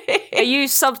 Are you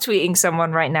subtweeting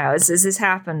someone right now? Has this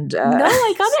happened? No,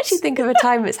 I can't actually think of a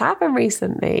time it's happened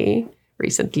recently.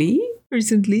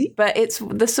 But it's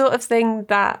the sort of thing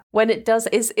that when it does,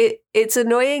 it's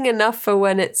annoying enough for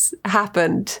when it's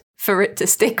happened for it to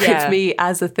stick with me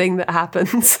as a thing that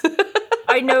happens.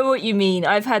 I know what you mean.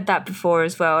 I've had that before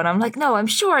as well. And I'm like, no, I'm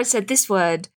sure I said this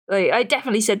word. Like, I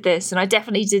definitely said this and I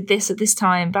definitely did this at this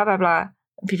time, blah, blah, blah.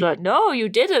 And people are like, no, you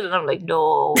didn't. And I'm like,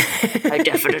 no, I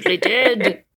definitely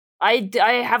did.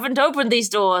 I haven't opened these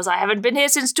doors. I haven't been here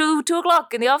since 2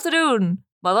 o'clock in the afternoon.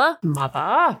 Mother.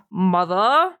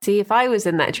 See, if I was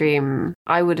in that dream,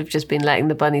 I would have just been letting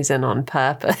the bunnies in on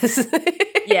purpose.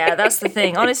 Yeah, that's the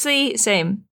thing. Honestly,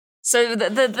 same. So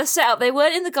the setup, they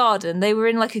weren't in the garden. They were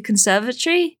in like a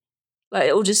conservatory,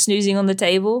 like all just snoozing on the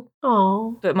table.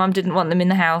 Oh. But Mum didn't want them in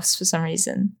the house for some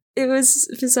reason. It was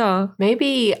bizarre.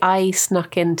 Maybe I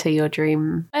snuck into your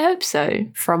dream. I hope so.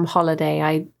 From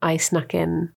holiday, I snuck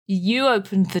in. You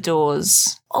opened the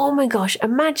doors. Oh my gosh,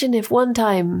 imagine if one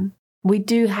time we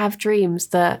do have dreams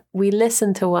that we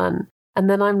listen to one and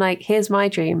then I'm like, here's my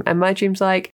dream. And my dream's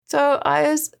like, so I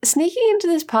was sneaking into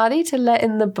this party to let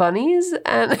in the bunnies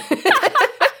and I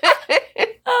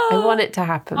want it to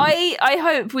happen. I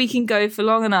hope we can go for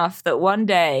long enough that one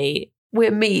day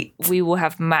we will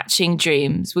have matching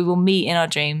dreams. We will meet in our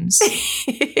dreams.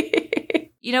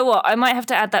 You know what? I might have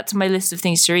to add that to my list of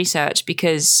things to research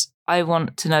because I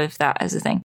want to know if that is a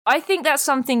thing. I think that's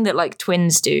something that like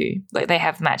twins do. Like they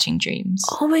have matching dreams.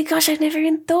 Oh my gosh, I've never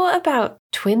even thought about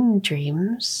twin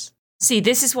dreams. See,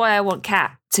 this is why I want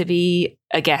Kat to be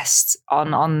a guest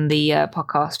on the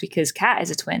podcast because Kat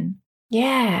is a twin.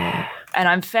 Yeah. And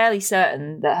I'm fairly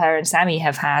certain that her and Sammy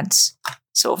have had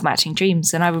sort of matching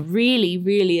dreams. And I really,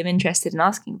 really am interested in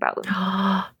asking about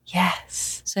them.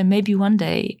 Yes. So maybe one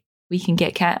day we can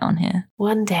get Kat on here.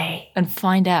 One day. And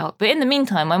find out. But in the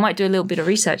meantime, I might do a little bit of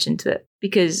research into it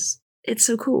because it's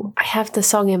so cool. I have the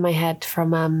song in my head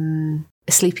from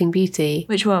Sleeping Beauty.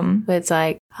 Which one? Where it's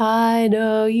like, I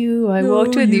know you, I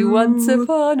walked with you once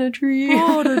upon a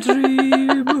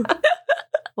dream.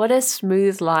 What a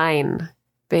smooth line.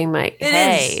 Being like,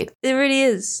 hey. It really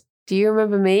is. Do you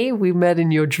remember me? We met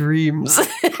in your dreams.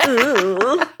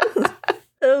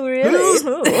 Oh, really?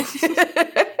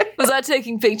 Was I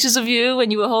taking pictures of you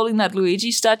when you were holding that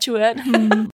Luigi statuette?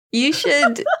 You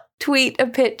should tweet a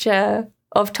picture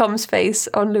of Tom's face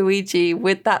on Luigi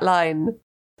with that line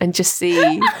and just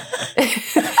see,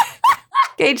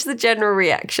 gauge the general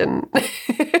reaction.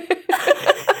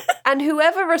 And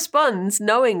whoever responds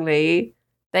knowingly,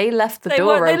 they left the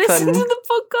door open. They listened to the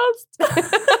podcast.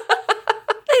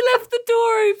 They left the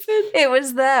door open. It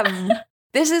was them.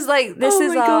 This is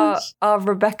our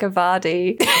Rebecca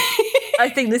Vardy. I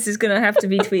think this is going to have to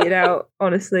be tweeted out,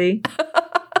 honestly.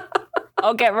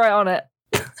 I'll get right on it.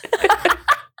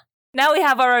 Now we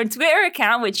have our own Twitter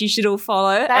account, which you should all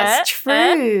follow. That's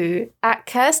true. At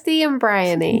Kirsty and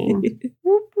Bryony.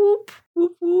 Whoop, whoop.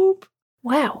 Whoop, whoop.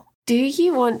 Wow. Do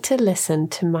you want to listen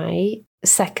to my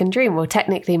second dream? Well,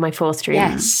 technically my fourth dream.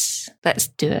 Yes. Let's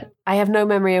do it. I have no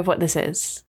memory of what this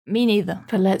is. Me neither.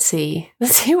 But let's see.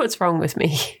 Let's see what's wrong with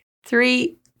me.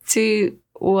 3, 2,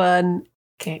 1.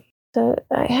 Okay. So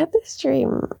I had this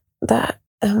dream that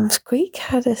Squeak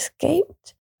had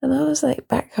escaped and I was like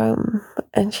back home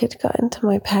and she'd got into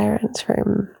my parents'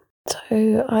 room.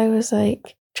 So I was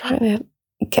like trying to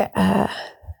get her.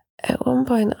 At one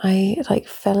point I like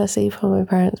fell asleep on my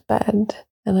parents' bed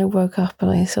and I woke up and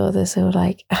I saw this little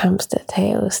like hamster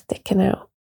tail sticking out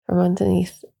from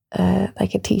underneath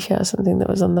like a t-shirt or something that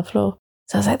was on the floor.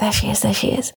 So I was like, there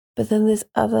she is. But then this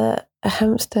other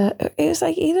hamster, it was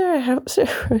like either a hamster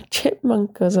or a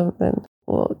chipmunk or something,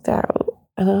 walked out.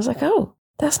 And I was like, oh,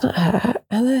 that's not her.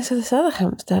 And then I saw this other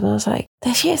hamster and I was like,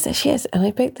 there she is. And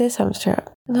I picked this hamster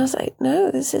up. And I was like,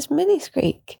 no, this is Mini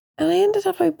Squeak. And I ended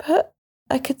up,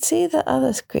 I could see the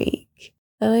other Squeak.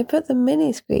 And I put the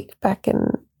Mini Squeak back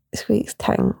in Squeak's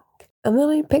tank. And then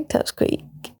I picked up Squeak.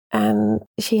 And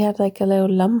she had like a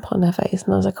little lump on her face.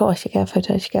 And I was like, oh, I should get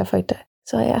a photo.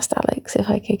 So I asked Alex if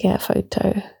I could get a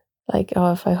photo. Like,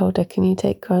 oh, if I hold her, can you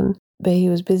take one? But he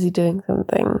was busy doing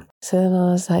something. So then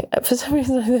I was like, for some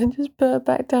reason, I then just put her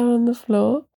back down on the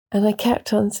floor. And I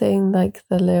kept on seeing like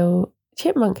the little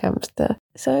chipmunk hamster.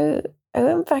 So I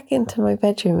went back into my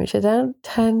bedroom, which had now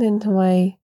turned into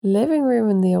my living room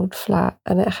in the old flat.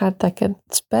 And it had like a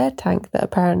spare tank that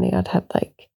apparently I'd had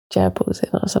like gerbils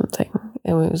in or something.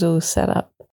 And it was all set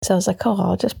up. So I was like, oh,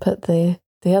 I'll just put the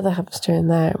other hamster in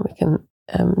there and we can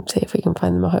see if we can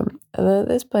find them at home. And then at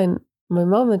this point, my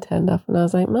mum had turned up and I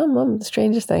was like, Mum, the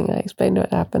strangest thing. I explained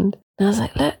what happened. And I was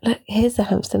like, look, here's the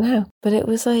hamster now. But it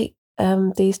was like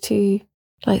these two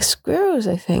like squirrels,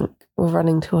 I think, were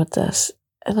running towards us.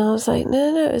 And I was like,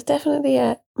 no, it was definitely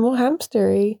more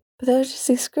hamstery. But there was just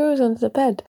these squirrels under the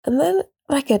bed. And then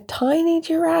like a tiny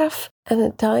giraffe and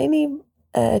a tiny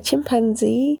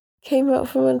chimpanzee came up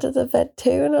from under the bed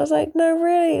too. And I was like, no,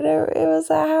 really, no, it was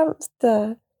a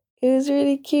hamster. It was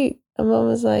really cute. And Mum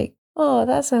was like, oh,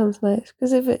 that sounds nice.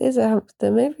 Because if it is a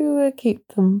hamster, maybe we'll keep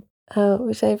them.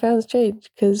 Which I found strange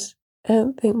because I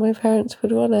don't think my parents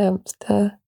would want a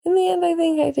hamster. In the end, I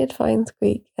think I did find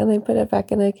Squeak and I put her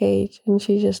back in her cage and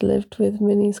she just lived with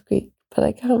Mini Squeak. But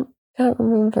I can't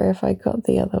remember if I got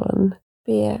the other one.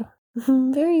 But yeah,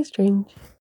 very strange.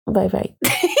 Bye-bye.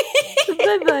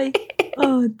 Bye-bye.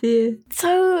 Oh dear.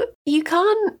 So you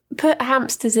can't put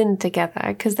hamsters in together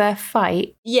because they're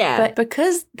fight. Yeah. But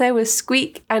because there was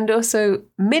Squeak and also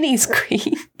Mini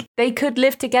Squeak, they could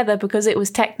live together because it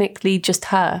was technically just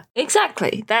her.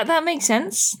 Exactly. That makes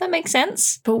sense. That makes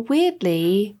sense. But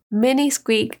weirdly, Mini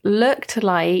Squeak looked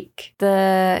like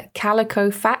the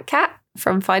Calico Fat Cat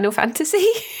from Final Fantasy.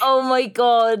 Oh my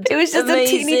god. It was just a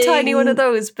teeny tiny one of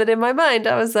those. But in my mind,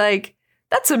 I was like,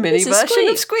 that's a mini version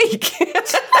of Squeak.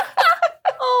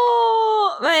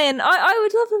 Oh, man. I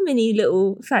would love a mini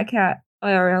little fat cat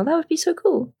IRL. That would be so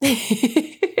cool.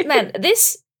 Man,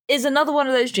 this is another one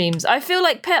of those dreams. I feel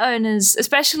like pet owners,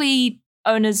 especially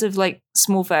owners of like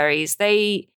small furries,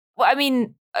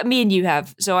 me and you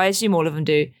have, so I assume all of them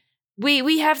do.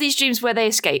 We have these dreams where they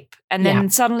escape and then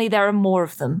suddenly there are more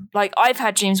of them. Like I've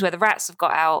had dreams where the rats have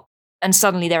got out and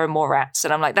suddenly there are more rats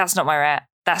and I'm like, that's not my rat.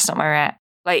 That's not my rat.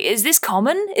 Like, is this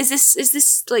common? Is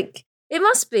this like, it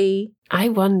must be. I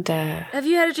wonder. Have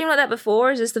you had a dream like that before?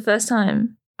 Or is this the first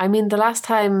time? I mean, the last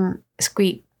time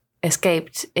Squeak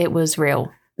escaped, it was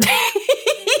real.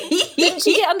 Didn't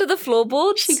she get under the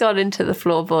floorboards? She got into the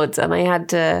floorboards and I had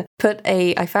to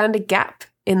I found a gap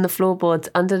in the floorboards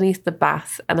underneath the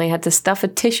bath and I had to stuff a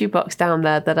tissue box down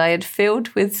there that I had filled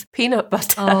with peanut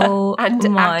butter and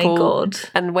apple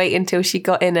and wait until she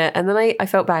got in it. And then I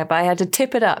felt bad, but I had to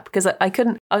tip it up because I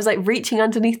couldn't, I was like reaching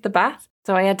underneath the bath.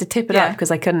 So I had to tip it up because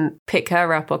I couldn't pick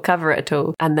her up or cover it at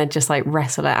all and then just like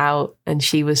wrestle it out. And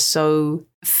she was so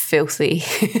filthy.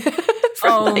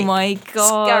 From, my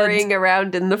God. Scurrying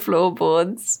around in the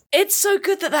floorboards. It's so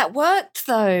good that worked,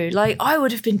 though. Like, I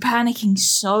would have been panicking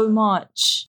so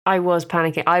much. I was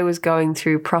panicking. I was going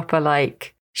through proper,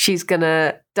 like, she's going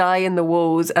to die in the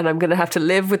walls and I'm going to have to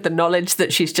live with the knowledge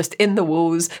that she's just in the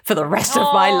walls for the rest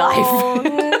of my life. Oh,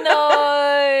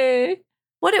 no.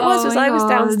 What it was I was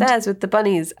downstairs with the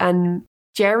bunnies and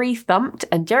Jerry thumped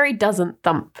and Jerry doesn't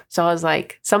thump. So I was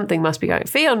like, something must be going.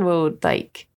 Fionn will,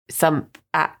 like, thump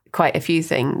at quite a few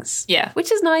things. Yeah.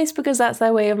 Which is nice because that's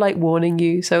their way of like warning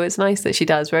you. So it's nice that she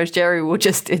does. Whereas Jerry will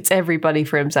it's everybody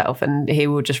for himself and he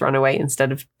will just run away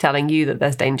instead of telling you that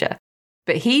there's danger.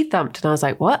 But he thumped and I was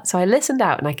like, what? So I listened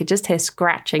out and I could just hear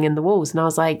scratching in the walls. And I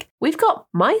was like, we've got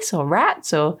mice or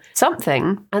rats or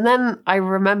something. And then I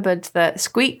remembered that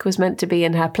Squeak was meant to be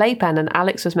in her playpen and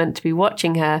Alex was meant to be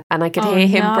watching her. And I could hear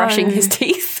him brushing his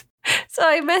teeth. So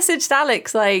I messaged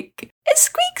Alex like, is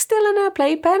Squeak still in her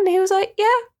playpen? He was like, yeah,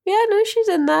 no, she's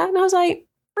in there. And I was like,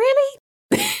 really?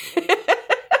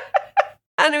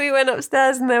 And we went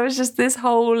upstairs and there was just this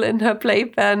hole in her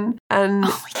playpen and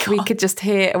we could just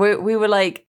hear, we were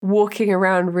like walking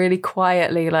around really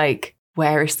quietly like,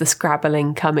 where is the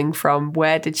scrabbling coming from?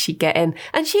 Where did she get in?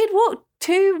 And she had walked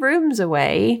 2 rooms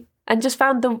away and just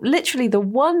found literally the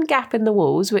one gap in the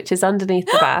walls, which is underneath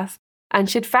the bath. And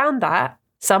she'd found that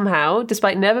somehow,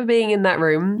 despite never being in that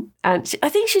room. And I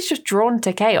think she's just drawn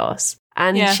to chaos.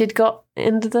 And she'd got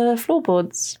into the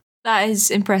floorboards. That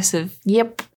is impressive.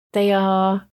 Yep. They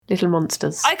are little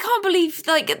monsters. I can't believe,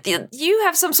 like, you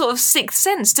have some sort of sixth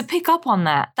sense to pick up on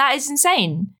that. That is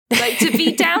insane. Like, to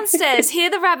be downstairs, hear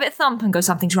the rabbit thump and go,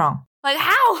 something's wrong. Like,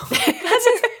 how?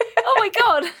 Oh, my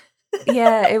God.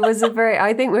 Yeah, it was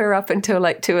I think we were up until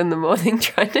like 2 a.m.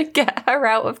 trying to get her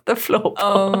out of the floorboard.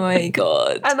 Oh my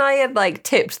God. And I had like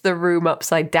tipped the room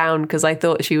upside down because I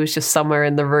thought she was just somewhere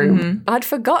in the room. Mm-hmm. I'd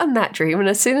forgotten that dream. And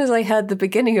as soon as I heard the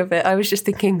beginning of it, I was just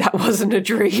thinking that wasn't a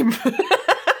dream.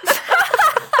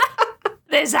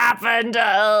 This happened.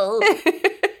 Oh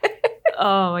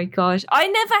my gosh. I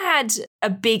never had a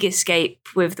big escape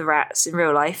with the rats in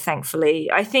real life,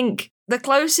 thankfully. I think the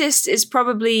closest is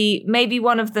probably maybe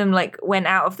one of them like went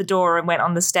out of the door and went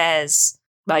on the stairs,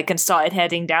 like, and started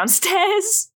heading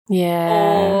downstairs. Yeah.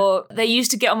 Or they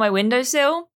used to get on my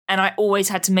windowsill and I always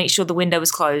had to make sure the window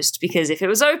was closed because if it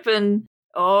was open,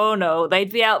 oh no,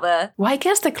 they'd be out there. Well, I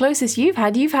guess the closest you've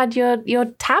had your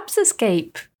Tabs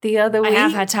escape the other week. I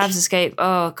have had Tabs escape.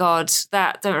 Oh God,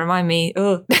 don't remind me.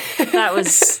 Oh, that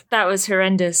was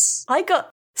horrendous. I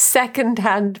got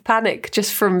secondhand panic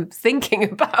just from thinking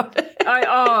about it.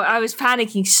 I was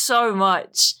panicking so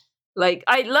much. Like,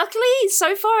 luckily,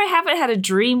 so far I haven't had a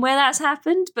dream where that's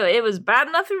happened, but it was bad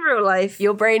enough in real life.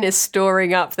 Your brain is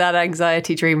storing up that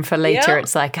anxiety dream for later. Yep.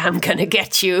 It's like, I'm gonna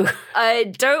get you.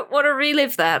 I don't want to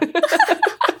relive that.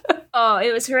 Oh,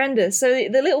 it was horrendous. So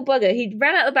the little bugger, he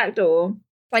ran out the back door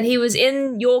and he was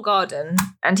in your garden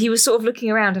and he was sort of looking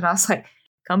around and I was like,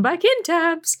 come back in,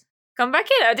 Tabs. Come back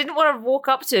in. I didn't want to walk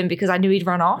up to him because I knew he'd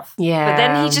run off. Yeah. But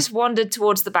then he just wandered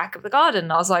towards the back of the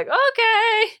garden. I was like,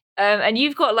 okay. And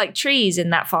you've got like trees in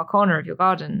that far corner of your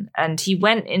garden. And he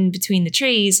went in between the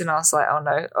trees and I was like, oh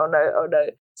no.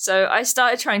 So I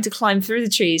started trying to climb through the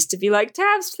trees to be like,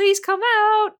 Tabs, please come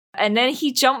out. And then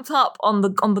he jumped up on the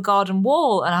garden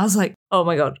wall, and I was like, oh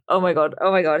my god,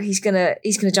 he's gonna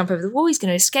jump over the wall, he's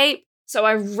gonna escape. So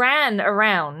I ran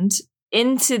around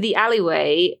into the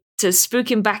alleyway to spook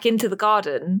him back into the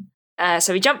garden.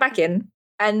 So he jumped back in,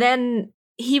 and then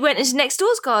he went into next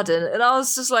door's garden, and I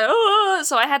was just like, oh.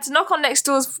 So I had to knock on next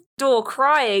door's door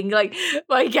crying, like,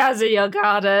 my cat's in your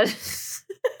garden.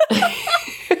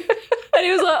 And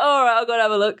he was like, all right, I'll go and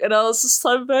have a look. And I was just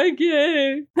like, thank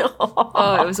you.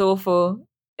 Oh, it was awful.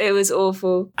 It was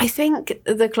awful. I think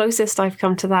the closest I've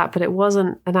come to that, but it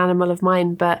wasn't an animal of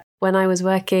mine, but when I was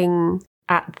working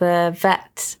at the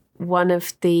vet, one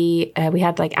of the, we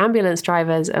had like ambulance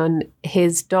drivers, and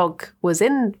his dog was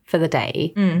in for the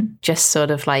day, just sort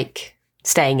of like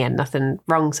staying in, nothing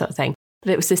wrong sort of thing.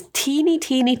 But it was this teeny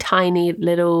tiny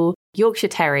little Yorkshire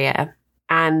Terrier.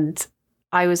 And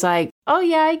I was like, oh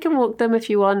yeah, I can walk them if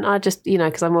you want. I'll just,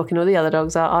 because I'm walking all the other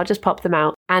dogs, I'll just pop them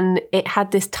out. And it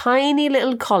had this tiny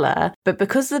little collar, but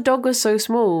because the dog was so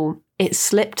small, it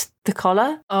slipped the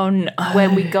collar. Oh no.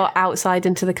 When we got outside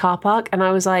into the car park. And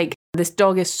I was like, this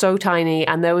dog is so tiny,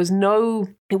 and there was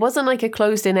it wasn't like a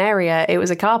closed in area. It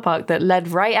was a car park that led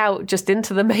right out just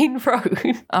into the main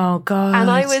road. Oh God. And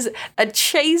I was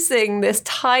chasing this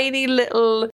tiny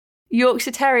little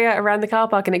Yorkshire Terrier around the car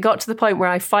park, and it got to the point where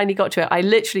I finally got to it. I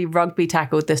literally rugby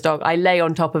tackled this dog. I lay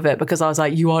on top of it because I was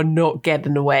like, you are not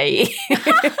getting away.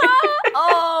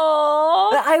 Oh.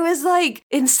 But I was like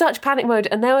in such panic mode,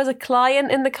 and there was a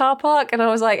client in the car park, and I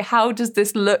was like, how does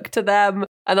this look to them?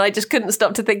 And I just couldn't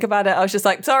stop to think about it. I was just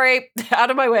like, sorry, out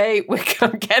of my way.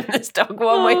 I'm getting this dog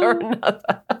one way or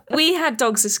another. We had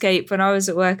dogs escape when I was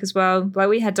at work as well. Like,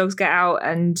 we had dogs get out,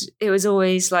 and it was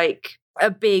always like a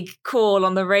big call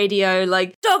on the radio,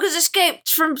 like, dog has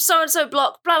escaped from so-and-so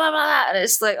block, blah, blah, blah. And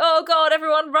it's like, oh God,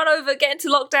 everyone run over, get into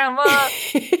lockdown.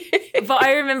 But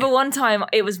I remember one time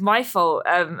it was my fault.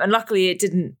 And luckily it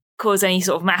didn't cause any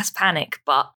sort of mass panic.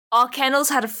 But our kennels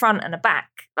had a front and a back.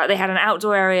 Like, they had an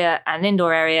outdoor area and an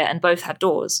indoor area, and both had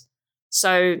doors.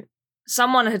 So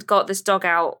someone had got this dog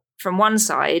out from one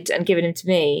side and given him to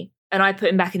me, and I put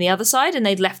him back in the other side, and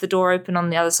they'd left the door open on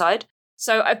the other side.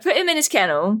 So I put him in his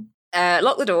kennel,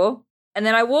 locked the door, and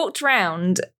then I walked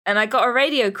round, and I got a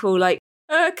radio call like,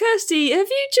 Kirsty, have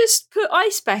you just put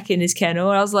Ice back in his kennel?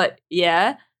 And I was like,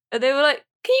 yeah. And they were like,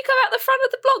 can you come out the front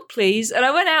of the block, please? And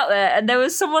I went out there, and there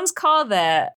was someone's car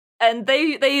there, and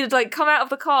they'd like come out of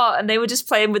the car, and they were just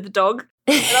playing with the dog.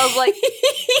 And I was like,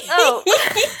 oh.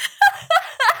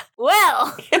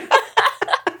 Well,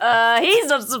 he's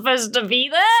not supposed to be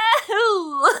there.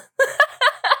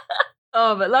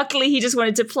 Oh, but luckily he just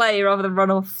wanted to play rather than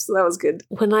run off, so that was good.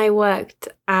 When I worked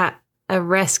at a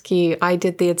rescue, I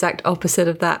did the exact opposite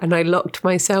of that, and I locked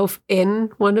myself in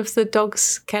one of the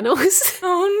dog's kennels.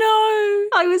 Oh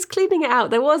no! I was cleaning it out.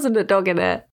 There wasn't a dog in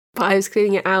it, but I was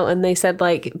cleaning it out, and they said,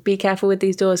 like, be careful with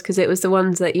these doors, because it was the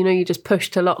ones that, you just push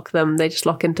to lock them. They just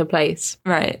lock into place.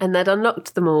 Right. And they'd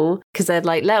unlocked them all, because they'd,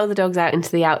 like, let all the dogs out into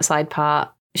the outside part,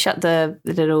 shut the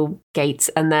little gates,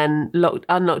 and then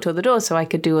unlocked all the doors so I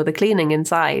could do all the cleaning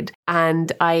inside. And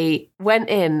I went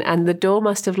in, and the door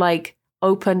must have like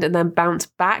opened and then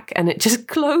bounced back, and it just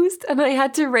closed, and I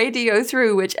had to radio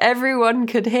through, which everyone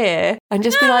could hear, and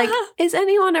just be like, is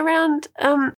anyone around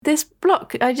this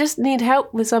block? I just need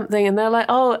help with something. And they're like,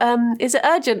 oh, is it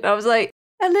urgent? I was like,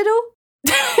 a little.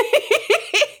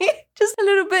 Just a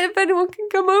little bit, if anyone can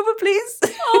come over, please.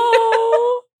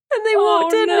 Oh. And they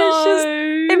walked in, and it's just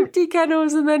empty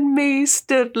kennels, and then me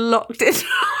stood locked in.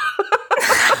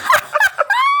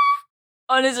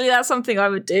 Honestly, that's something I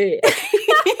would do.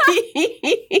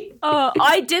 Oh,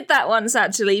 I did that once,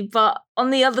 actually, but on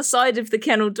the other side of the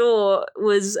kennel door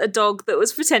was a dog that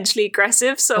was potentially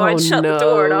aggressive, so I'd shut the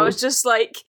door, and I was just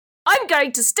like, I'm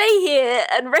going to stay here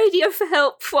and radio for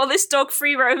help while this dog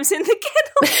free roams in the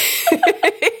kennel.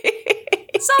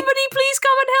 Somebody please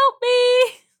come and help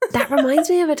me. That reminds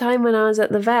me of a time when I was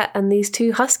at the vet and these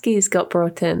two huskies got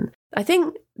brought in. I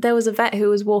think there was a vet who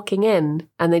was walking in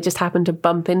and they just happened to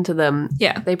bump into them.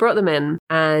 Yeah. They brought them in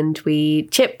and we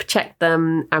chip checked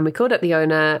them and we called up the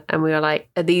owner and we were like,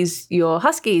 are these your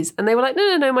huskies? And they were like,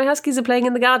 no, my huskies are playing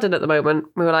in the garden at the moment.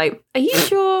 We were like, are you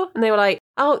sure? And they were like,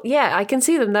 oh yeah, I can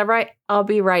see them. They're right. I'll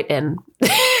be right in.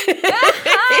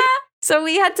 So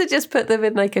we had to just put them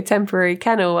in like a temporary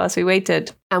kennel whilst we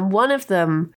waited. And one of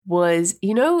them was,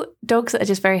 dogs that are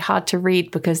just very hard to read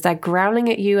because they're growling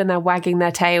at you and they're wagging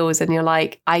their tails and you're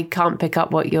like, I can't pick up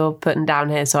what you're putting down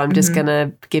here, so I'm just going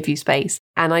to give you space.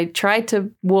 And I tried to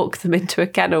walk them into a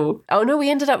kennel. Oh no,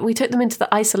 we took them into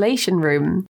the isolation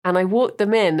room and I walked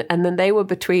them in and then they were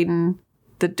between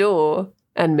the door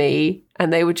and me,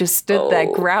 and they were just stood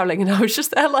there growling, and I was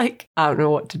just there like, I don't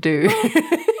know what to do.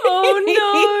 Oh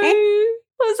no.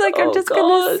 I was like, I'm just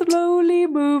going to slowly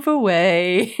move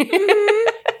away.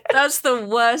 That's the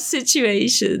worst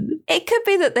situation. It could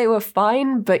be that they were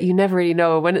fine, but you never really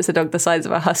know. When it's a dog the size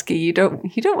of a husky, you don't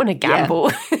want to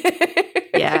gamble.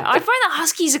 Yeah, I find that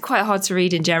huskies are quite hard to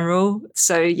read in general.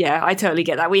 So yeah, I totally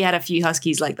get that. We had a few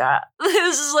huskies like that. It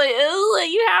was just like, oh, are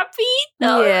you happy?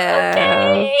 No, yeah.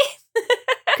 Okay.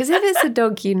 Because if it's a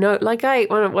dog, like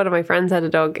one of my friends had a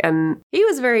dog and he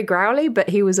was very growly, but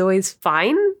he was always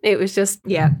fine. It was just,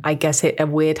 I guess a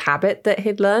weird habit that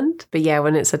he'd learned. But yeah,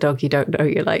 when it's a dog you don't know,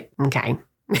 you're like, okay.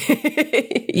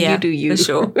 You do you. For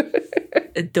sure.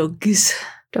 Dogs.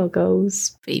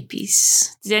 Doggos.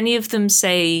 Babies. Did any of them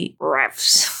say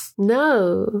revs?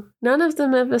 No. None of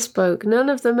them ever spoke. None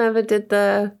of them ever did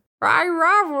the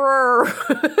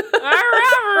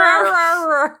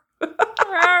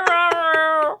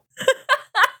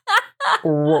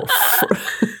Woof.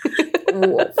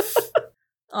 Woof.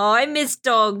 Oh, I miss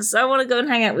dogs. I want to go and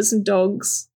hang out with some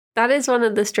dogs. That is one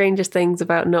of the strangest things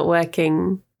about not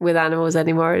working with animals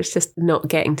anymore. It's just not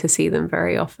getting to see them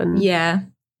very often. Yeah,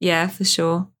 for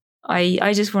sure.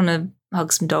 I just want to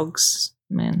hug some dogs,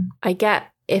 man. I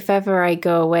get, if ever I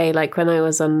go away, like when I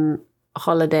was on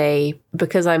holiday,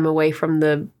 because I'm away from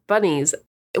the bunnies,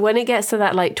 when it gets to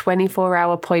that like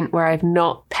 24-hour point where I've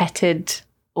not petted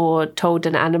or told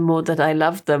an animal that I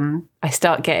love them, I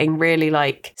start getting really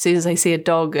like, as soon as I see a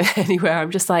dog anywhere, I'm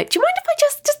just like, do you mind if I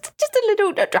just a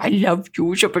little, I love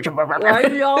you. I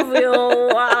love you.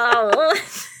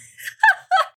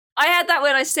 I had that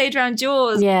when I stayed around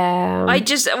Jaws. Yeah.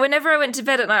 Whenever I went to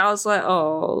bed at night, I was like,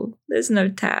 oh, there's no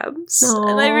Tabs. Aww.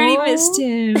 And I really missed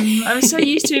him. I'm so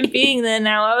used to him being there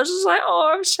now. I was just like,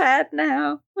 oh, I'm sad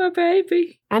now. My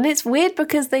baby. And it's weird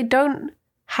because they don't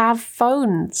have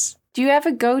phones. Do you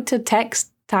ever go to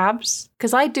text Tabs?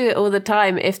 Because I do it all the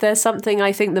time. If there's something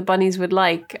I think the bunnies would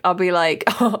like, I'll be like,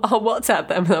 I'll WhatsApp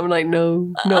them. And I'm like,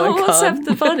 no, I can't. WhatsApp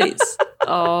the bunnies.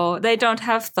 Oh, they don't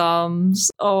have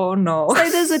thumbs. Oh, no. So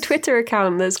there's a Twitter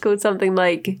account that's called something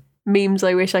like memes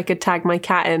I wish I could tag my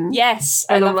cat in. Yes,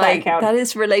 and I love I'm like, that account. That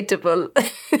is relatable.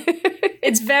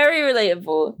 It's very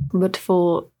relatable. But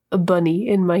for a bunny,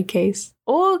 in my case.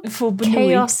 Or for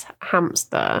Chaos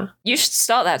Hamster. You should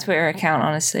start that Twitter account,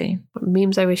 honestly.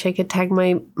 Memes I wish I could tag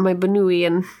my Banui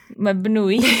in. My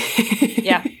Banui?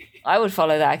 Yeah, I would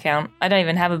follow that account. I don't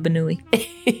even have a Banui.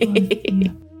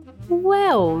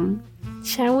 Well,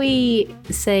 shall we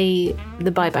say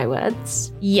the bye-bye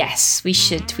words? Yes, we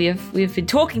should. We've been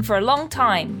talking for a long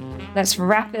time. Let's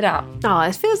wrap it up. Oh,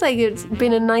 it feels like it's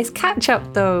been a nice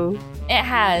catch-up, though. It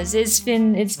has. It's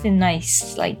been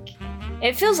nice. Like,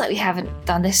 it feels like we haven't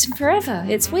done this in forever.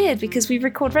 It's weird because we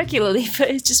record regularly, but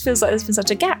it just feels like there's been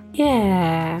such a gap.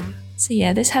 Yeah. So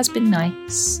yeah, this has been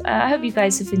nice. I hope you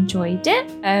guys have enjoyed it.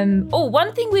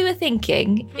 One thing we were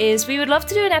thinking is we would love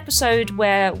to do an episode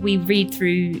where we read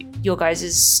through your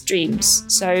guys' dreams.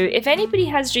 So if anybody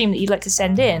has a dream that you'd like to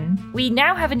send in, we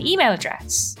now have an email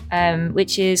address,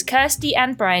 which is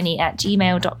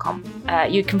kirstyandbryony@gmail.com.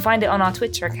 You can find it on our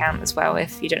Twitter account as well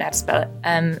if you don't know how to spell it.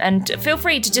 And feel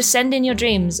free to just send in your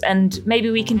dreams, and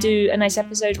maybe we can do a nice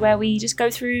episode where we just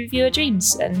go through your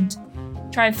dreams and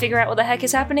try and figure out what the heck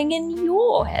is happening in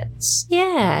your heads.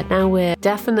 Yeah, now we're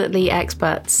definitely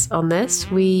experts on this.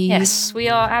 Yes, we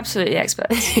are absolutely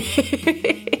experts.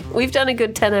 We've done a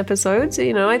good 10 episodes,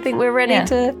 I think we're ready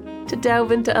to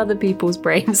delve into other people's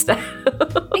brains now.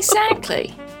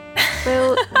 Exactly.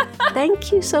 Well,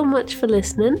 thank you so much for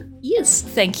listening. Yes,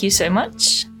 thank you so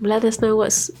much. Let us know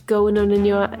what's going on in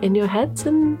your heads,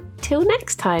 and till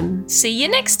next time. See you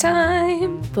next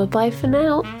time. Bye-bye for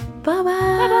now. Bye-bye.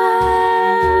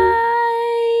 Bye-bye.